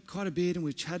chatted to them quite a bit, and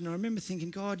we've chatted, and I remember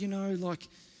thinking, God,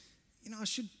 I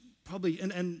should probably,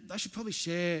 and I should probably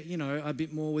share, a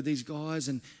bit more with these guys.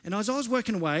 And as I was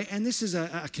working away, and this is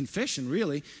a confession,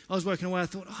 really, I was working away, I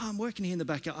thought, I'm working here in the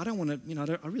backyard. I don't want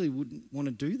to, I really wouldn't want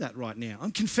to do that right now.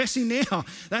 I'm confessing now.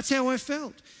 That's how I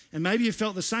felt. And maybe you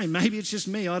felt the same. Maybe it's just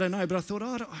me. I don't know. But I thought,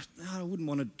 I wouldn't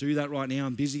want to do that right now.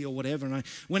 I'm busy or whatever. And I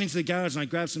went into the garage and I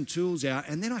grabbed some tools out.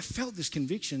 And then I felt this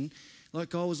conviction. Like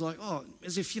God was like,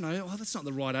 as if, that's not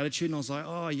the right attitude. And I was like,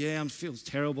 I feel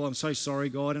terrible. I'm so sorry,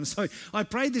 God. And so I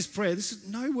prayed this prayer. This is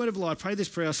no word of a lie. I prayed this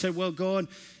prayer. I said, well, God,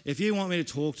 if you want me to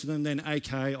talk to them, then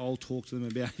okay, I'll talk to them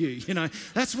about you.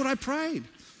 That's what I prayed.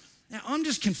 Now, I'm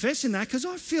just confessing that because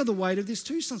I feel the weight of this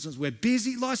too sometimes. We're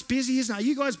busy. Life's busy, isn't it? Are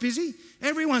you guys busy?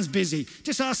 Everyone's busy.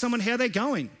 Just ask someone how they're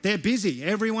going. They're busy.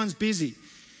 Everyone's busy.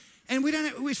 And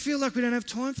we feel like we don't have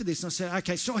time for this. And I said,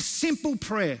 okay, so a simple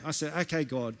prayer. I said, okay,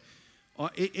 God,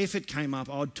 if it came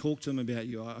up, I'd talk to them about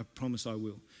you. I promise I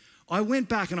will. I went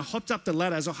back and I hopped up the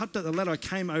ladder. As I hopped up the ladder, I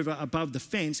came over above the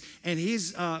fence, and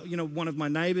here's, one of my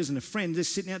neighbours and a friend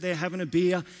just sitting out there having a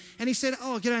beer. And he said,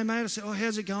 g'day, mate. I said,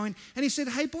 how's it going? And he said,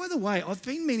 hey, by the way, I've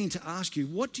been meaning to ask you,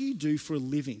 what do you do for a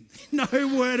living? No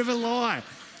word of a lie.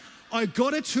 I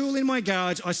got a tool in my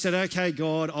garage. I said, okay,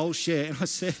 God, I'll share. And I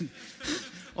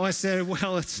said,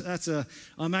 well,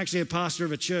 I'm actually a pastor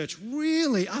of a church.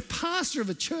 Really? A pastor of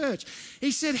a church?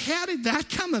 He said, how did that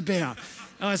come about?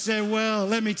 I said, well,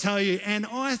 let me tell you. And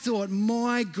I thought,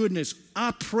 my goodness,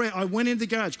 a prayer. I went into the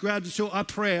garage, grabbed the tool, a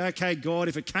prayer. Okay, God,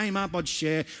 if it came up, I'd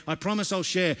share. I promise I'll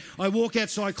share. I walk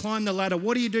outside, climb the ladder.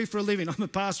 What do you do for a living? I'm a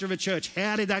pastor of a church.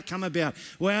 How did that come about?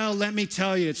 Well, let me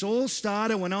tell you, it's all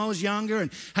started when I was younger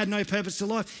and had no purpose to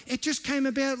life. It just came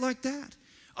about like that.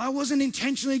 I wasn't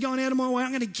intentionally going out of my way.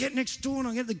 I'm going to get next door and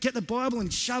I'm going to get the Bible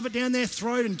and shove it down their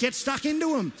throat and get stuck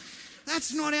into them.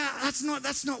 That's not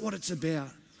what it's about.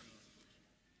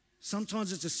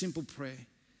 Sometimes it's a simple prayer.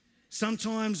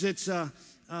 Sometimes it's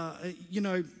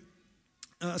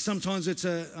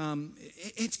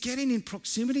it's getting in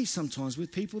proximity sometimes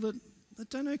with people that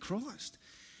don't know Christ.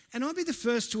 And I'd be the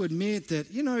first to admit that,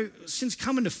 since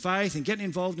coming to faith and getting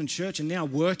involved in church and now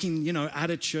working, at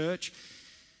a church,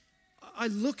 I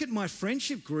look at my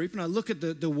friendship group and I look at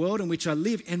the world in which I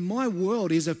live, and my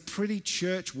world is a pretty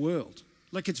church world.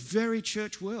 Like, it's very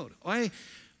church world.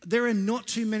 There are not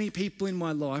too many people in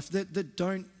my life that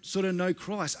don't sort of know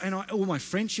Christ. And all my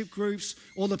friendship groups,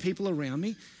 all the people around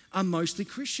me are mostly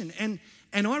Christian. And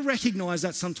I recognize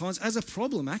that sometimes as a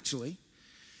problem, actually.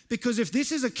 Because if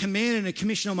this is a command and a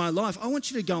commission on my life, I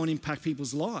want you to go and impact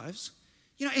people's lives.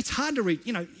 It's hard to reach,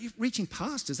 reaching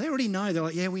pastors. They already know. They're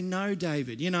like, yeah, we know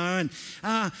David,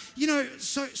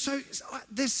 so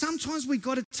there's sometimes we've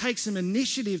got to take some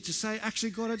initiative to say,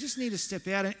 actually, God, I just need to step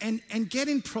out and get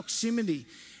in proximity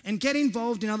and get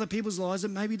involved in other people's lives that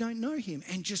maybe don't know him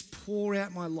and just pour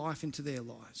out my life into their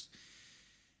lives.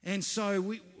 And so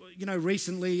we,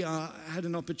 recently had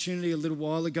an opportunity a little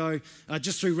while ago,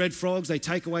 just through Red Frogs, they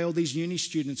take away all these uni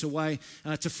students away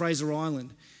to Fraser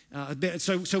Island.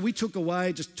 So we took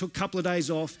a couple of days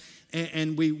off,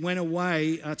 and we went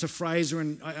away to Fraser,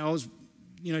 and I was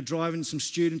driving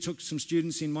took some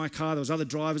students in my car. There was other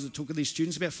drivers that took these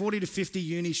students, about 40 to 50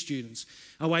 uni students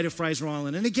away to Fraser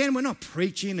Island. And again, we're not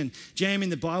preaching and jamming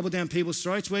the Bible down people's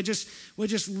throats. We're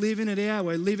just living it out.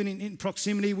 We're living in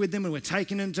proximity with them, and we're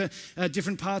taking them to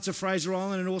different parts of Fraser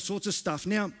Island and all sorts of stuff.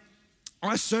 Now,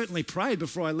 I certainly prayed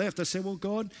before I left. I said, well,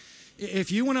 God,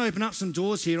 if you want to open up some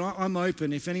doors here, I'm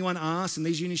open. If anyone asks, and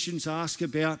these uni students ask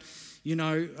about,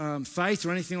 faith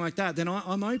or anything like that, then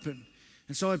I'm open.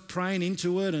 And so I'm praying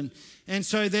into it. And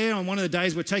so there on one of the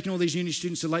days, we're taking all these uni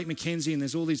students to Lake Mackenzie, and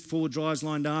there's all these 4 drives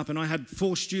lined up. And I had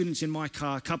 4 students in my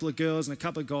car, a couple of girls and a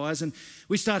couple of guys. And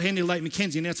we start heading to Lake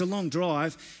Mackenzie. Now, it's a long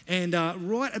drive. And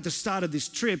right at the start of this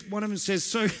trip, one of them says,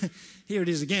 so here it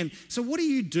is again. So what do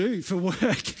you do for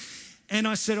work? And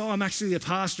I said, I'm actually the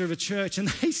pastor of a church. And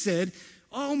they said,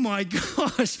 oh my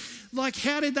gosh, like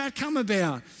how did that come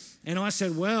about? And I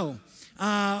said, well,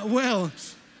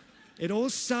 it all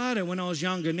started when I was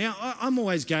younger. Now, I'm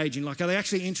always gauging, like, are they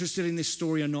actually interested in this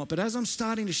story or not? But as I'm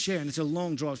starting to share, and it's a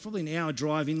long drive, it's probably an hour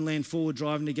drive, inland forward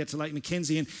driving to get to Lake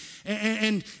Mackenzie.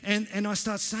 And I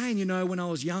start saying, when I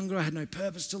was younger, I had no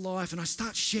purpose to life. And I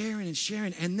start sharing,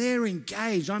 and they're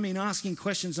engaged. I mean, asking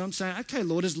questions. I'm saying, okay,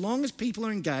 Lord, as long as people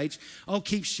are engaged, I'll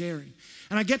keep sharing.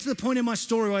 And I get to the point in my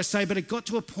story where I say, but it got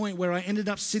to a point where I ended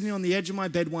up sitting on the edge of my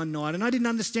bed one night, and I didn't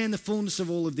understand the fullness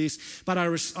of all of this, but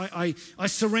I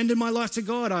surrendered my life to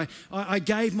God. I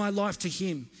gave my life to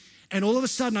Him. And all of a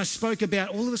sudden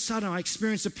I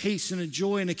experienced a peace and a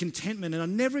joy and a contentment, and I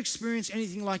never experienced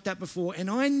anything like that before. And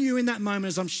I knew in that moment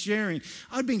as I'm sharing,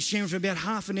 I'd been sharing for about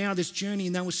half an hour this journey,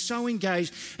 and they were so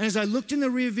engaged. And as I looked in the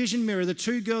rear vision mirror, the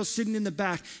 2 girls sitting in the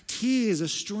back, tears are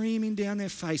streaming down their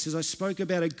faces. I spoke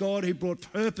about a God who brought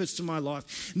purpose to my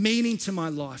life, meaning to my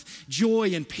life,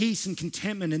 joy and peace and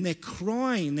contentment, and they're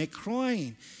crying,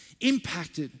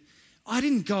 impacted. I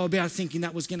didn't go about thinking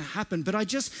that was going to happen, but I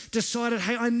just decided,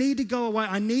 hey, I need to go away.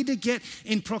 I need to get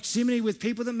in proximity with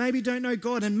people that maybe don't know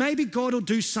God, and maybe God will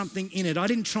do something in it. I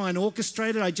didn't try and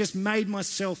orchestrate it. I just made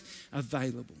myself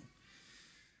available.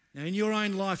 Now, in your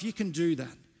own life, you can do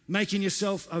that, making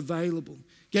yourself available,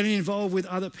 getting involved with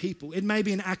other people. It may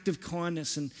be an act of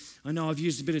kindness, and I know I've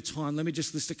used a bit of time. Let me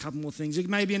just list a couple more things. It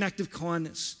may be an act of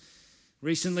kindness.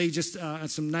 Recently, just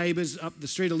some neighbours up the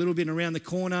street a little bit and around the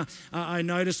corner, I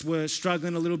noticed were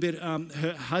struggling a little bit.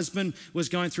 Her husband was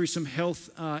going through some health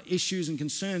issues and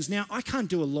concerns. Now, I can't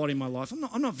do a lot in my life.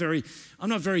 I'm not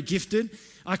very gifted.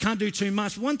 I can't do too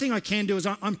much. One thing I can do is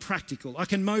I'm practical. I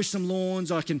can mow some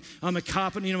lawns. I'm a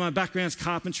carpenter. My background's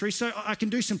carpentry, so I can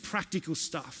do some practical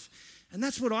stuff. And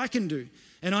that's what I can do.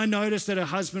 And I noticed that her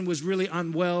husband was really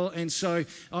unwell, and so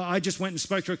I just went and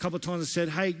spoke to her a couple of times and said,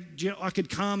 hey, I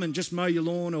could come and just mow your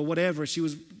lawn or whatever. She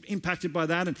was impacted by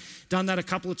that and done that a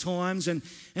couple of times. And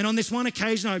on this one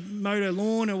occasion, I mowed her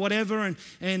lawn or whatever,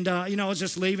 and I was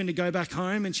just leaving to go back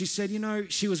home, and she said,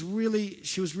 she was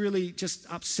really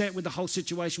just upset with the whole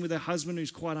situation with her husband, who's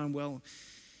quite unwell.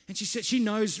 And she said, she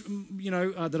knows,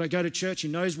 that I go to church. She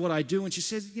knows what I do. And she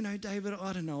says, David,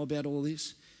 I don't know about all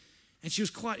this. And she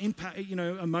was quite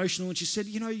emotional, and she said,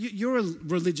 you're a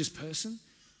religious person.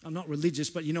 I'm not religious,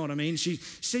 but you know what I mean. She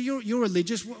said, you're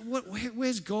religious.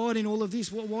 Where's God in all of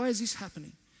this? Why is this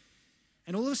happening?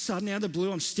 And all of a sudden, out of the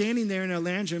blue, I'm standing there in our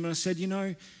lounge room, and I said,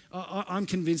 I'm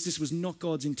convinced this was not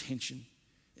God's intention.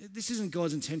 This isn't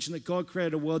God's intention, that God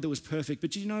created a world that was perfect.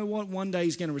 But you know what? One day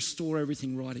He's going to restore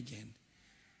everything right again.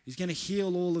 He's going to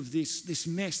heal all of this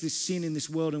mess, this sin in this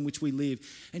world in which we live.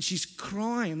 And she's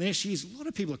crying. There she is. A lot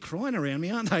of people are crying around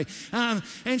me, aren't they?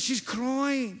 And she's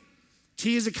crying.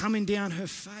 Tears are coming down her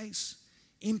face.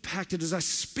 Impacted as I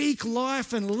speak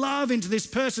life and love into this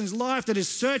person's life that is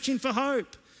searching for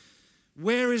hope.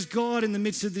 Where is God in the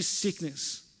midst of this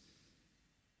sickness?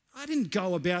 I didn't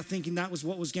go about thinking that was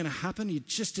what was going to happen.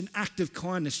 It's just an act of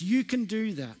kindness. You can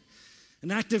do that.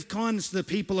 An act of kindness to the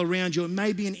people around you. It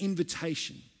may be an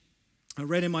invitation. I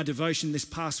read in my devotion this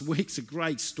past week, it's a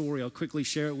great story, I'll quickly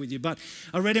share it with you, but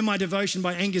I read in my devotion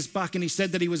by Angus Buck, and he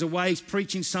said that he was away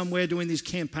preaching somewhere doing these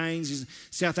campaigns. He's a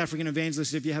South African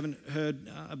evangelist, if you haven't heard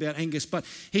about Angus, but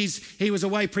he was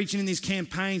away preaching in these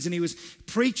campaigns, and he was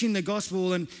preaching the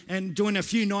gospel and doing a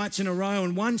few nights in a row,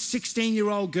 and one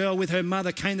 16-year-old girl with her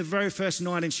mother came the very first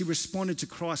night, and she responded to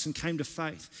Christ and came to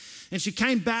faith. And she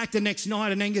came back the next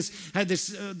night, and Angus had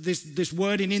this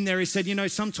wording in there. He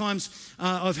said, sometimes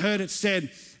I've heard it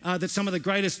said that some of the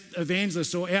greatest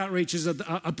evangelists or outreachers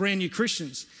are brand new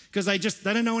Christians, because they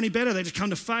don't know any better. They just come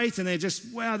to faith, and they're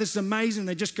just, wow, this is amazing.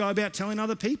 They just go about telling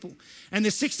other people. And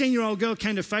this 16-year-old girl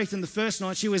came to faith in the first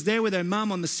night. She was there with her mum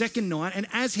on the second night. And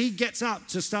as he gets up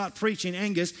to start preaching,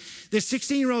 Angus, this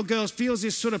 16-year-old girl feels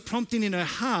this sort of prompting in her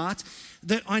heart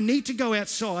that I need to go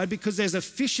outside because there's a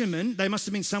fisherman. They must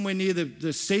have been somewhere near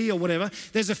the sea or whatever.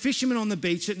 There's a fisherman on the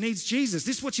beach that needs Jesus.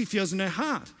 This is what she feels in her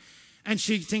heart. And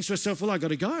she thinks to herself, well, I got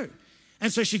to go.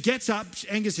 And so she gets up.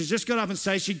 Angus has just got up and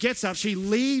says, she gets up, she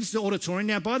leaves the auditorium.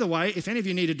 Now, by the way, if any of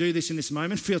you need to do this in this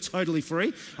moment, feel totally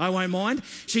free. I won't mind.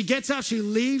 She gets up, she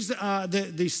leaves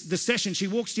the session. She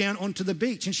walks down onto the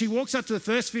beach and she walks up to the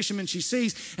first fisherman she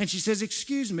sees and she says,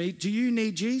 excuse me, do you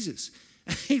need Jesus?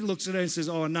 And he looks at her and says,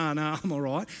 oh, no, I'm all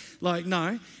right. Like,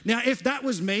 no. Now, if that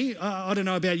was me, I don't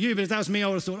know about you, but if that was me, I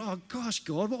would have thought, oh, gosh,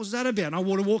 God, what was that about? And I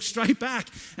would have walked straight back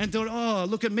and thought, oh,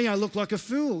 look at me, I look like a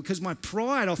fool, because my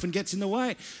pride often gets in the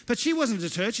way. But she wasn't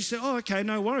deterred. She said, oh, okay,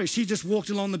 no worries. She just walked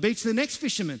along the beach to the next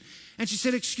fisherman. And she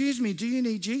said, excuse me, do you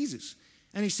need Jesus?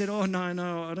 And he said, oh,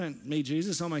 no, I don't need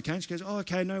Jesus. I'm okay. And she goes, oh,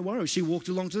 okay, no worries. She walked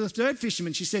along to the third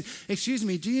fisherman. She said, excuse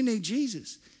me, do you need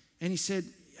Jesus? And he said,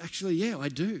 actually, yeah, I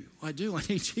do. I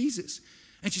need Jesus.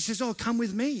 And she says, oh, come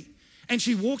with me. And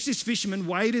she walks this fisherman,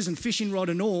 waders and fishing rod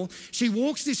and all. She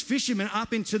walks this fisherman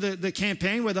up into the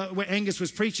campaign where Angus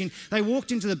was preaching. They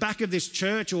walked into the back of this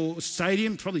church or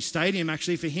stadium, probably stadium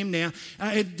actually for him now.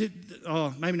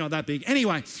 Maybe not that big.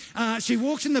 Anyway, she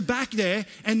walks in the back there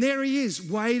and there he is,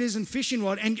 waders and fishing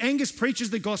rod. And Angus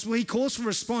preaches the gospel. He calls for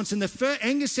response. And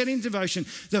Angus said in devotion,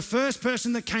 the first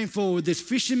person that came forward, this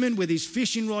fisherman with his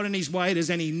fishing rod and his waders,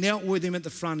 and he knelt with him at the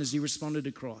front as he responded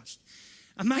to Christ.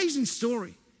 Amazing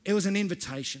story. It was an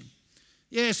invitation.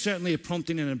 Yeah, certainly a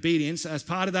prompting and obedience as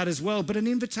part of that as well, but an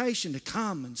invitation to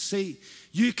come and see.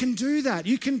 You can do that.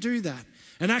 You can do that.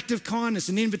 An act of kindness,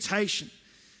 an invitation.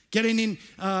 Getting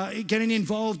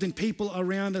involved in people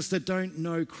around us that don't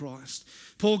know Christ.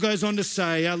 Paul goes on to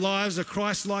say, our lives are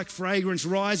Christ-like fragrance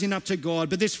rising up to God,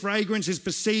 but this fragrance is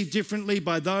perceived differently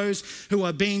by those who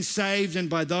are being saved and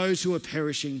by those who are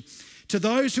perishing. To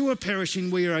those who are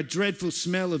perishing, we are a dreadful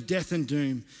smell of death and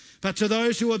doom. But to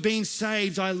those who are being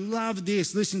saved, I love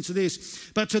this, listen to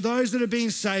this. But to those that are being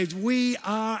saved, we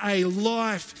are a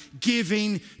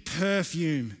life-giving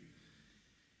perfume.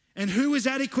 And who is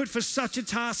adequate for such a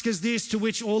task as this, to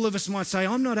which all of us might say,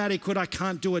 I'm not adequate, I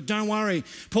can't do it. Don't worry.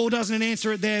 Paul doesn't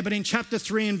answer it there, but in chapter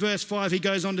 3 and verse 5, he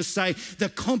goes on to say, the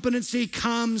competency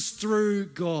comes through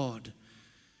God.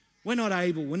 We're not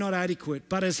able, we're not adequate,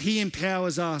 but as he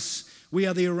empowers us, we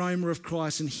are the aroma of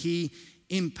Christ and he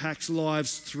impacts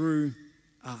lives through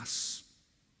us.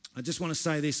 I just want to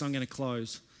say this, I'm going to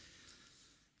close.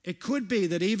 It could be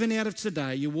that even out of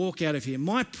today, you walk out of here.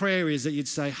 My prayer is that you'd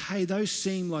say, hey, those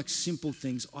seem like simple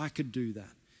things. I could do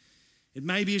that. It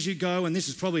may be as you go, and this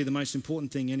is probably the most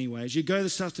important thing anyway, as you go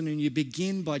this afternoon, you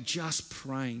begin by just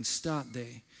praying. Start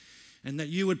there. And that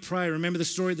you would pray. Remember the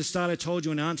story at the start I told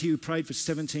you, an auntie who prayed for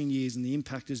 17 years and the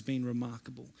impact has been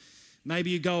remarkable.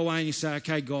 Maybe you go away and you say,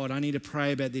 okay, God, I need to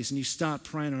pray about this. And you start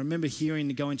praying. I remember hearing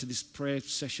to go into this prayer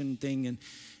session thing and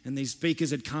these speakers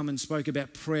had come and spoke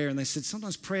about prayer. And they said,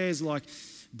 sometimes prayer is like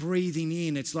breathing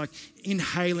in. It's like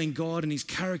inhaling God and his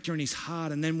character and his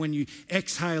heart. And then when you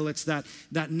exhale, it's that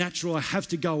natural, I have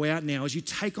to go out now. As you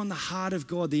take on the heart of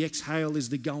God, the exhale is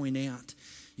the going out.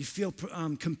 You feel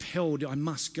compelled, I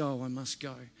must go.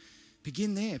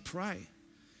 Begin there, pray.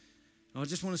 I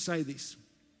just want to say this.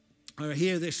 I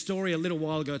hear this story a little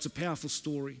while ago. It's a powerful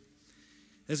story.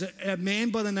 There's a man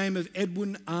by the name of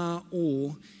Edwin R.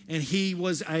 Orr, and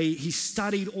he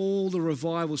studied all the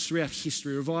revivals throughout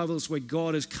history, revivals where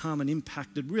God has come and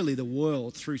impacted really the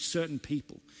world through certain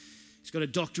people. He's got a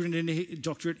doctorate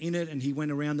in it, and he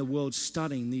went around the world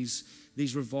studying these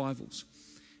revivals.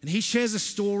 And he shares a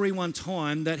story one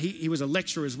time that he was a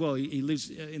lecturer as well. He lives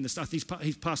in the States.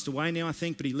 He's passed away now, I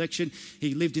think, but he lectured.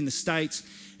 He lived in the States.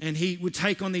 And he would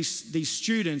take on these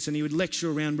students and he would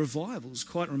lecture around revivals.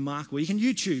 Quite remarkable. You can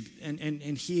YouTube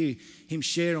and hear him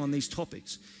share on these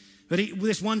topics. But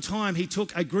this one time he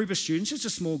took a group of students, just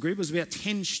a small group, it was about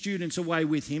 10 students away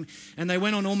with him, and they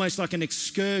went on almost like an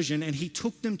excursion, and he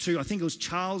took them to, I think it was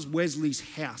Charles Wesley's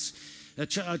house.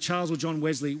 Charles or John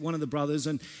Wesley, one of the brothers.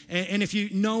 And if you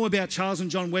know about Charles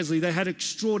and John Wesley, they had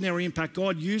extraordinary impact.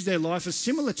 God used their life a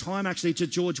similar time actually to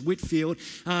George Whitefield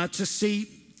to see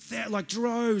like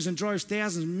droves and droves,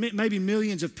 thousands, maybe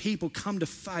millions of people come to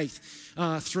faith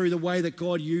through the way that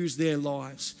God used their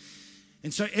lives.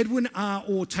 And so Edwin R.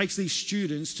 Orr takes these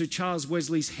students to Charles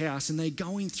Wesley's house, and they're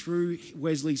going through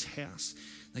Wesley's house.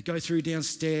 They go through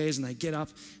downstairs and they get up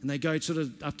and they go sort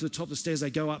of up to the top of the stairs. They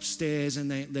go upstairs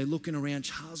and they're looking around.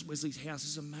 Charles Wesley's house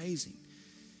is amazing.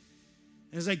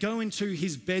 As they go into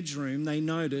his bedroom, they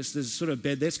notice there's sort of a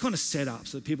bed there. It's kind of set up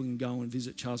so that people can go and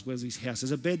visit Charles Wesley's house.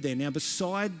 There's a bed there. Now,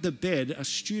 beside the bed, a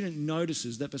student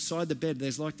notices that beside the bed,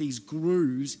 there's like these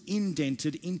grooves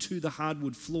indented into the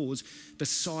hardwood floors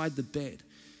beside the bed.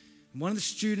 And one of the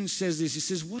students says this, he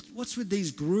says, what's with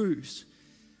these grooves?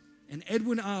 And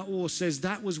Edwin R. Orr says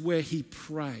that was where he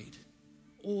prayed.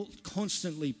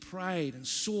 Constantly prayed and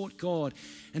sought God.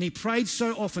 And he prayed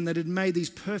so often that it made these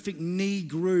perfect knee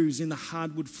grooves in the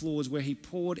hardwood floors where he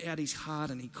poured out his heart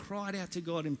and he cried out to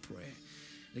God in prayer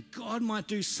that God might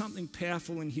do something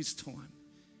powerful in his time.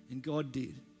 And God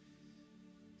did.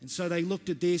 And so they looked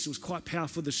at this. It was quite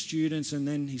powerful for the students. And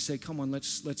then he said, come on,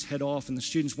 let's head off. And the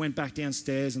students went back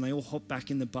downstairs and they all hopped back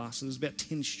in the bus. So there was about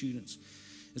 10 students.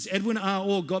 As Edwin R.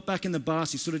 Orr got back in the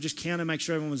bus, he sort of just counted, make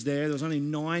sure everyone was there. There was only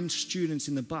 9 students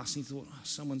in the bus. He thought,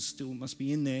 someone still must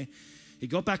be in there. He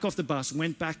got back off the bus,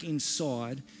 went back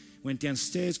inside, went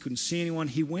downstairs, couldn't see anyone.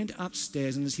 He went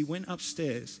upstairs, and as he went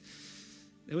upstairs,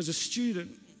 there was a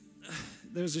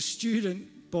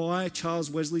student by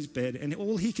Charles Wesley's bed, and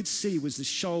all he could see was the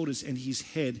shoulders and his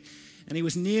head. And he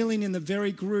was kneeling in the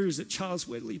very grooves that Charles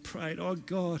Wesley prayed, oh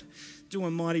God, do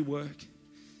a mighty work.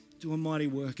 Do a mighty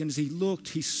work. And as he looked,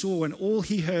 he saw, and all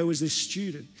he heard was this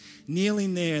student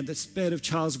kneeling there at the bed of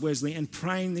Charles Wesley and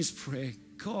praying this prayer.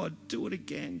 God, do it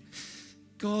again.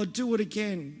 God, do it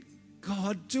again.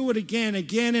 God, do it again.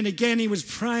 Again and again he was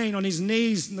praying on his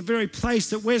knees in the very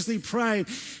place that Wesley prayed.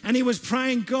 And he was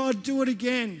praying, God, do it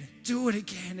again. Do it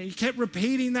again. And he kept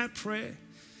repeating that prayer.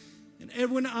 And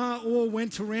Edwin R. Orr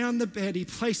went around the bed. He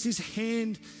placed his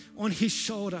hand on his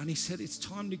shoulder and he said, it's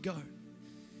time to go.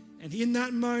 And in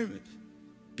that moment,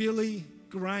 Billy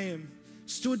Graham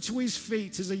stood to his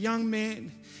feet as a young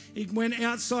man. He went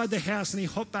outside the house and he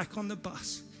hopped back on the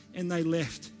bus and they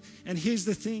left. And here's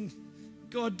the thing,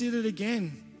 God did it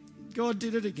again. God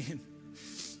did it again.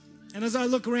 And as I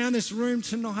look around this room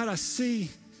tonight, I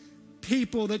see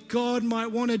people that God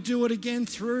might want to do it again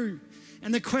through.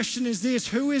 And the question is this,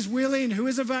 who is willing, who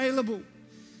is available?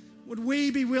 Would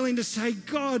we be willing to say,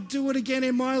 God, do it again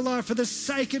in my life for the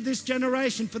sake of this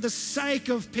generation, for the sake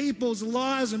of people's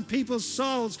lives and people's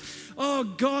souls? Oh,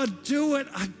 God, do it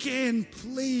again,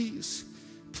 please.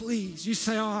 Please. You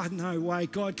say, oh, no way,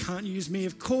 God can't use me.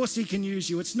 Of course he can use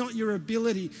you. It's not your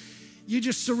ability. You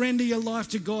just surrender your life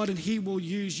to God and he will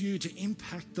use you to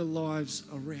impact the lives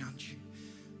around you.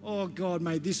 Oh, God,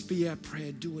 may this be our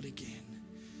prayer. Do it again.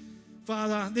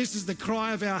 Father, this is the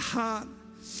cry of our heart.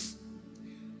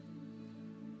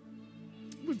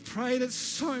 We've prayed it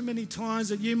so many times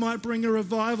that you might bring a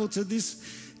revival to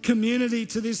this community,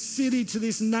 to this city, to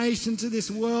this nation, to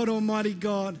this world, Almighty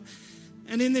God.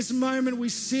 And in this moment we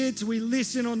sit, we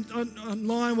listen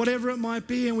online, whatever it might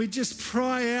be, and we just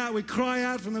cry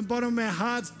out from the bottom of our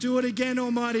hearts, do it again,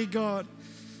 Almighty God.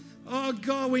 Oh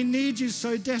God, we need you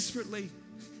so desperately.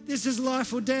 This is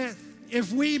life or death.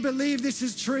 If we believe this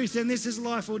is truth, then this is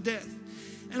life or death.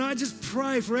 And I just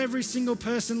pray for every single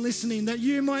person listening that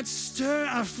you might stir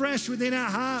afresh within our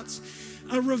hearts,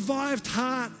 a revived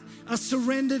heart, a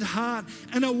surrendered heart,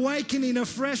 an awakening, a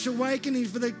fresh awakening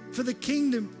for the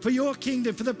kingdom, for your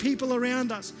kingdom, for the people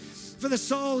around us, for the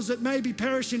souls that may be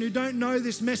perishing who don't know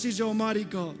this message, Almighty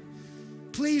God.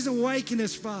 Please awaken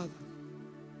us, Father.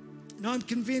 And I'm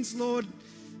convinced, Lord,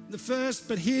 the first,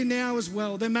 but here now as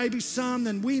well, there may be some,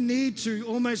 and we need to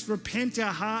almost repent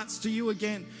our hearts to you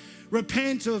again.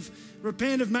 Repent of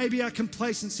maybe our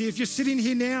complacency. If you're sitting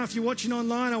here now, if you're watching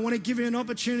online, I want to give you an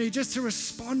opportunity just to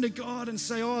respond to God and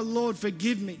say, oh Lord,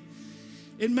 forgive me.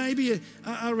 It may be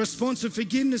a response of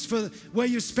forgiveness for where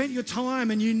you've spent your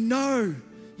time and you know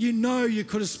you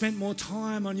could have spent more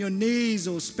time on your knees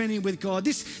or spending with God.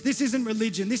 This isn't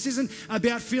religion. This isn't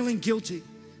about feeling guilty.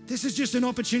 This is just an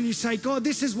opportunity to say, God,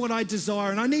 this is what I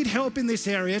desire and I need help in this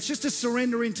area. It's just a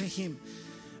surrender into Him,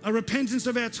 a repentance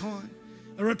of our time,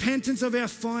 a repentance of our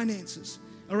finances,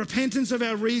 a repentance of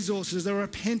our resources, a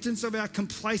repentance of our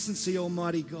complacency,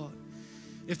 Almighty God.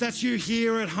 If that's you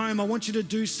here at home, I want you to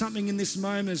do something in this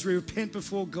moment as we repent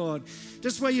before God.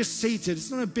 Just where you're seated, it's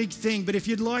not a big thing, but if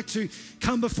you'd like to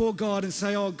come before God and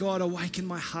say, oh God, awaken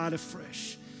my heart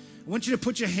afresh. I want you to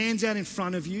put your hands out in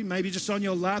front of you, maybe just on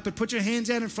your lap, but put your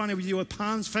hands out in front of you with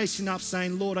palms facing up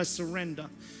saying, Lord, I surrender.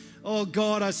 Oh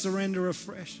God, I surrender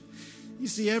afresh. You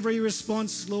see every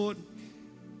response, Lord.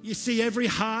 You see every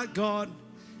heart, God.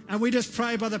 And we just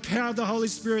pray by the power of the Holy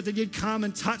Spirit that you'd come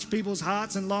and touch people's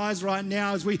hearts and lives right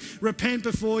now as we repent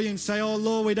before you and say, oh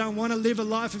Lord, we don't want to live a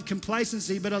life of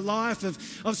complacency, but a life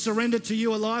of surrender to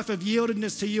you, a life of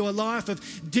yieldedness to you, a life of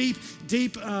deep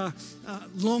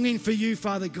longing for you,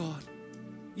 Father God.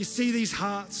 You see these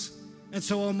hearts. And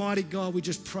so, Almighty God, we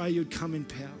just pray you'd come in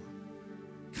power.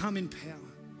 Come in power.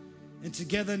 And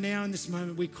together now in this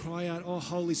moment, we cry out, oh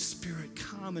Holy Spirit,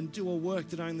 come and do a work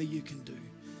that only you can do.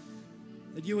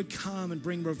 That you would come and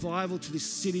bring revival to this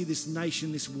city, this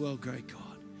nation, this world, great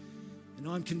God. And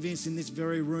I'm convinced in this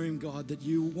very room, God, that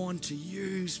you want to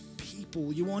use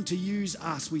people. You want to use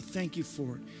us. We thank you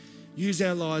for it. Use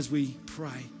our lives, we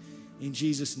pray. In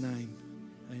Jesus' name,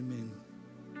 amen.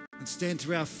 And stand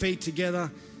to our feet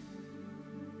together.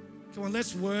 Come on,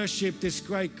 let's worship this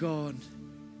great God.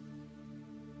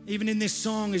 Even in this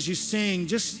song as you sing,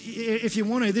 just if you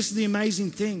want to, this is the amazing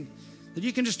thing, that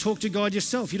you can just talk to God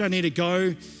yourself. You don't need to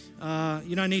go.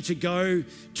 You don't need to go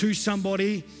to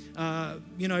somebody,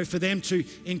 for them to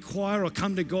inquire or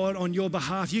come to God on your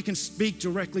behalf. You can speak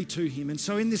directly to him. And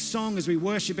so in this song, as we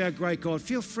worship our great God,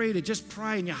 feel free to just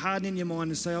pray in your heart and in your mind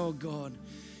and say, oh God,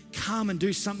 come and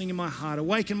do something in my heart.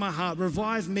 Awaken my heart.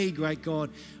 Revive me, great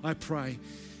God, I pray.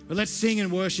 But let's sing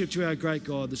and worship to our great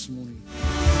God this morning.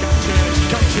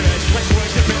 Come church, let's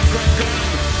worship our great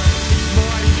God. He's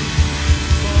mighty.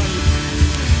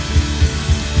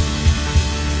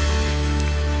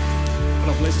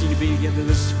 What a blessing to be together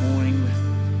this morning.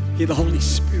 Hear the Holy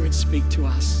Spirit speak to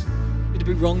us. It'd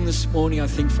be wrong this morning, I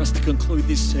think, for us to conclude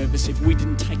this service if we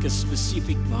didn't take a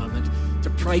specific moment to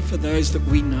pray for those that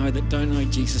we know that don't know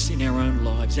Jesus in our own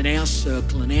lives, in our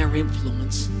circle, in our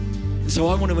influence. And so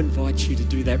I want to invite you to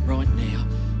do that right now.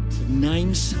 To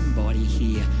name somebody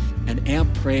here, and our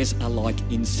prayers are like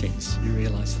incense. You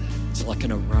realise that? It's like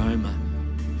an aroma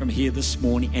from here this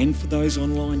morning, and for those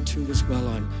online too as well.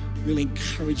 I really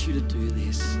encourage you to do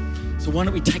this. So why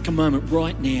don't we take a moment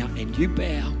right now and you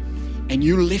bow and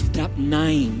you lift up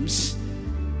names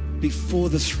before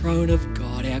the throne of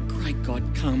God, our great God.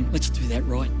 Come, let's do that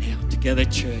right now together,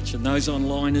 church, and those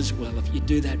online as well, if you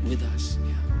do that with us.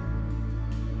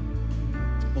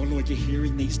 Oh Lord, you're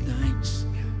hearing these names.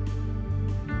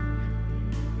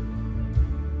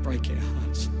 Break our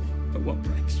hearts, Lord, for what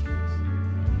breaks yours.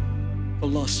 For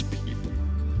lost people.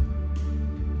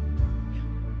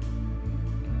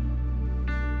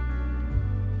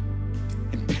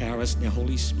 Empower us now,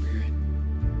 Holy Spirit.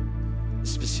 The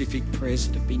specific prayers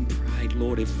that have been prayed,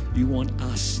 Lord, if you want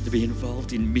us to be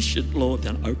involved in mission, Lord,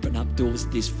 then open up doors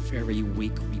this very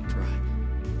week, we pray.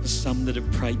 For some that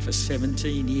have prayed for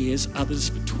 17 years, others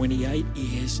for 28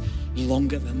 years,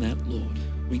 longer than that, Lord,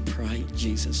 we pray in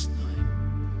Jesus'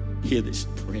 name. Hear this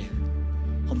prayer.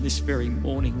 On this very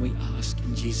morning, we ask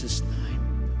in Jesus' name.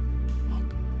 Oh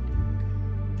God.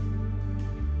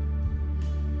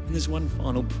 And there's one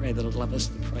final prayer that I'd love us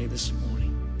to pray this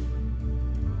morning.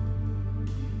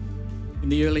 In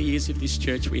the early years of this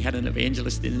church, we had an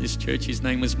evangelist in this church. His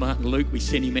name was Martin Luke. We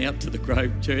sent him out to the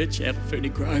Grove Church, out at Ferny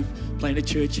Grove, planted a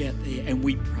church out there, and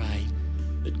we prayed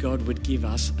that God would give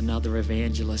us another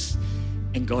evangelist.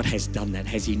 And God has done that,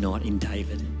 has he not, in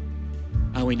David?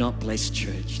 Are we not blessed,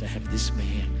 church, to have this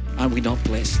man? Are we not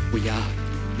blessed? We are.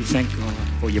 We thank God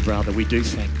for your brother. We do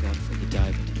thank God for you,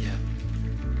 David. Yeah.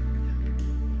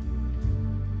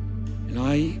 And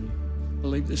I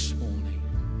believe this morning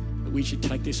that we should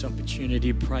take this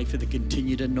opportunity to pray for the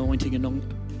continued anointing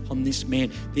on this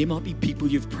man. There might be people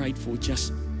you've prayed for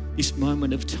just this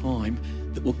moment of time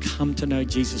that will come to know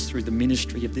Jesus through the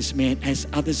ministry of this man, as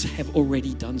others have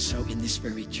already done so in this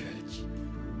very church.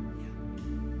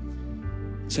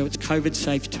 So it's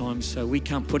COVID-safe time, so we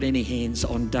can't put any hands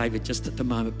on David just at the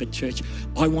moment. But church,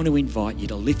 I want to invite you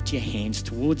to lift your hands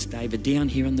towards David down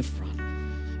here in the front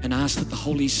and ask that the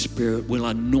Holy Spirit will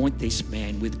anoint this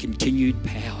man with continued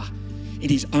power in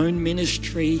his own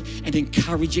ministry and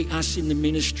encouraging us in the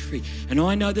ministry. And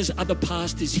I know there's other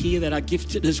pastors here that are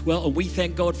gifted as well, and we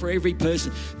thank God for every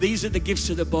person. These are the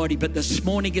gifts of the body, but this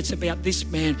morning it's about this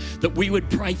man, that we would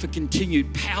pray for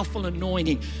continued powerful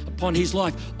anointing upon his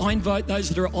life. I invite those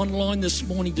that are online this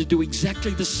morning to do exactly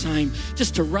the same,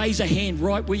 just to raise a hand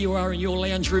right where you are in your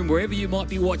lounge room, wherever you might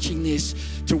be watching this,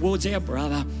 towards our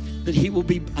brother, that he will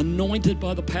be anointed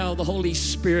by the power of the Holy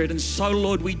Spirit. And so,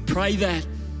 Lord, we pray that.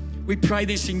 We pray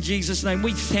this in Jesus' name.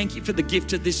 We thank you for the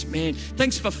gift of this man.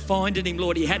 Thanks for finding him,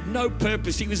 Lord. He had no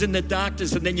purpose. He was in the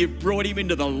darkness, and then you brought him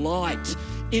into the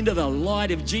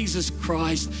light of Jesus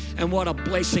Christ. And what a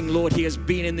blessing, Lord, he has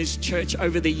been in this church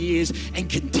over the years and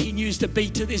continues to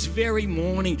be to this very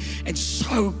morning. And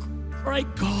so,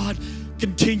 great God,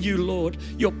 continue, Lord,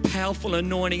 your powerful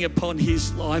anointing upon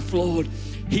his life, Lord.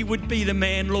 He would be the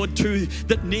man, Lord, too,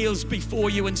 that kneels before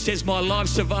you and says, my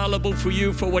life's available for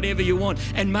you for whatever you want.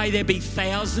 And may there be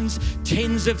thousands,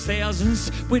 tens of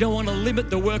thousands. We don't want to limit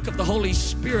the work of the Holy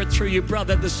Spirit through you,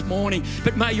 brother, this morning.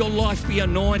 But may your life be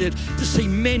anointed to see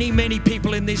many, many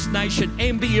people in this nation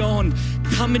and beyond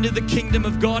come into the kingdom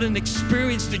of God and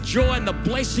experience the joy and the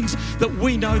blessings that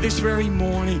we know this very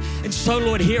morning. And so,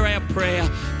 Lord, hear our prayer.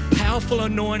 Powerful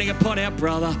anointing upon our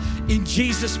brother. In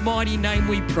Jesus' mighty name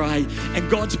we pray. And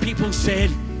God's people said,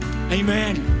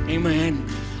 amen, amen.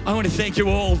 I want to thank you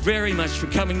all very much for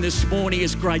coming this morning.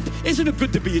 It's great. Isn't it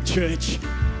good to be a church?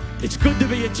 It's good to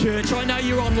be a church. I know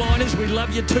you're onliners. We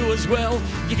love you too as well.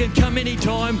 You can come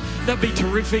anytime. That'd be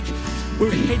terrific. We're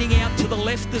heading out to the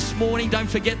left this morning. Don't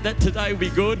forget that today will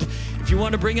be good. If you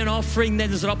want to bring an offering, then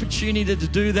there's an opportunity to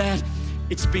do that.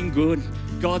 It's been good.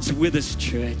 God's with us,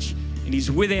 church. And He's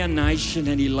with our nation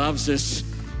and He loves us.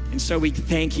 And so we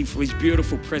thank Him for His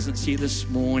beautiful presence here this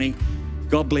morning.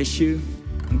 God bless you,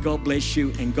 and God bless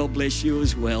you, and God bless you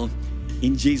as well.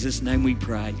 In Jesus' name we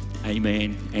pray.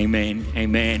 Amen, amen,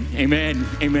 amen, amen,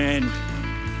 amen.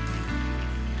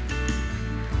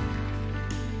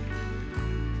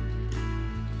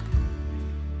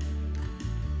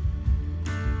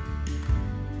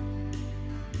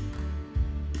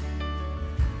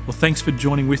 Well, thanks for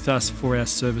joining with us for our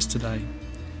service today.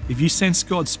 If you sense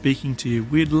God speaking to you,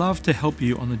 we'd love to help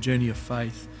you on the journey of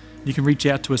faith. You can reach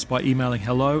out to us by emailing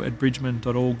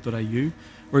hello@bridgeman.org.au,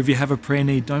 or if you have a prayer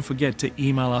need, don't forget to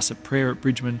email us at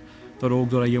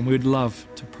prayer@bridgeman.org.au, and we'd love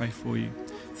to pray for you.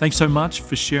 Thanks so much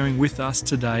for sharing with us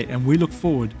today, and we look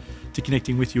forward to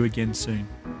connecting with you again soon.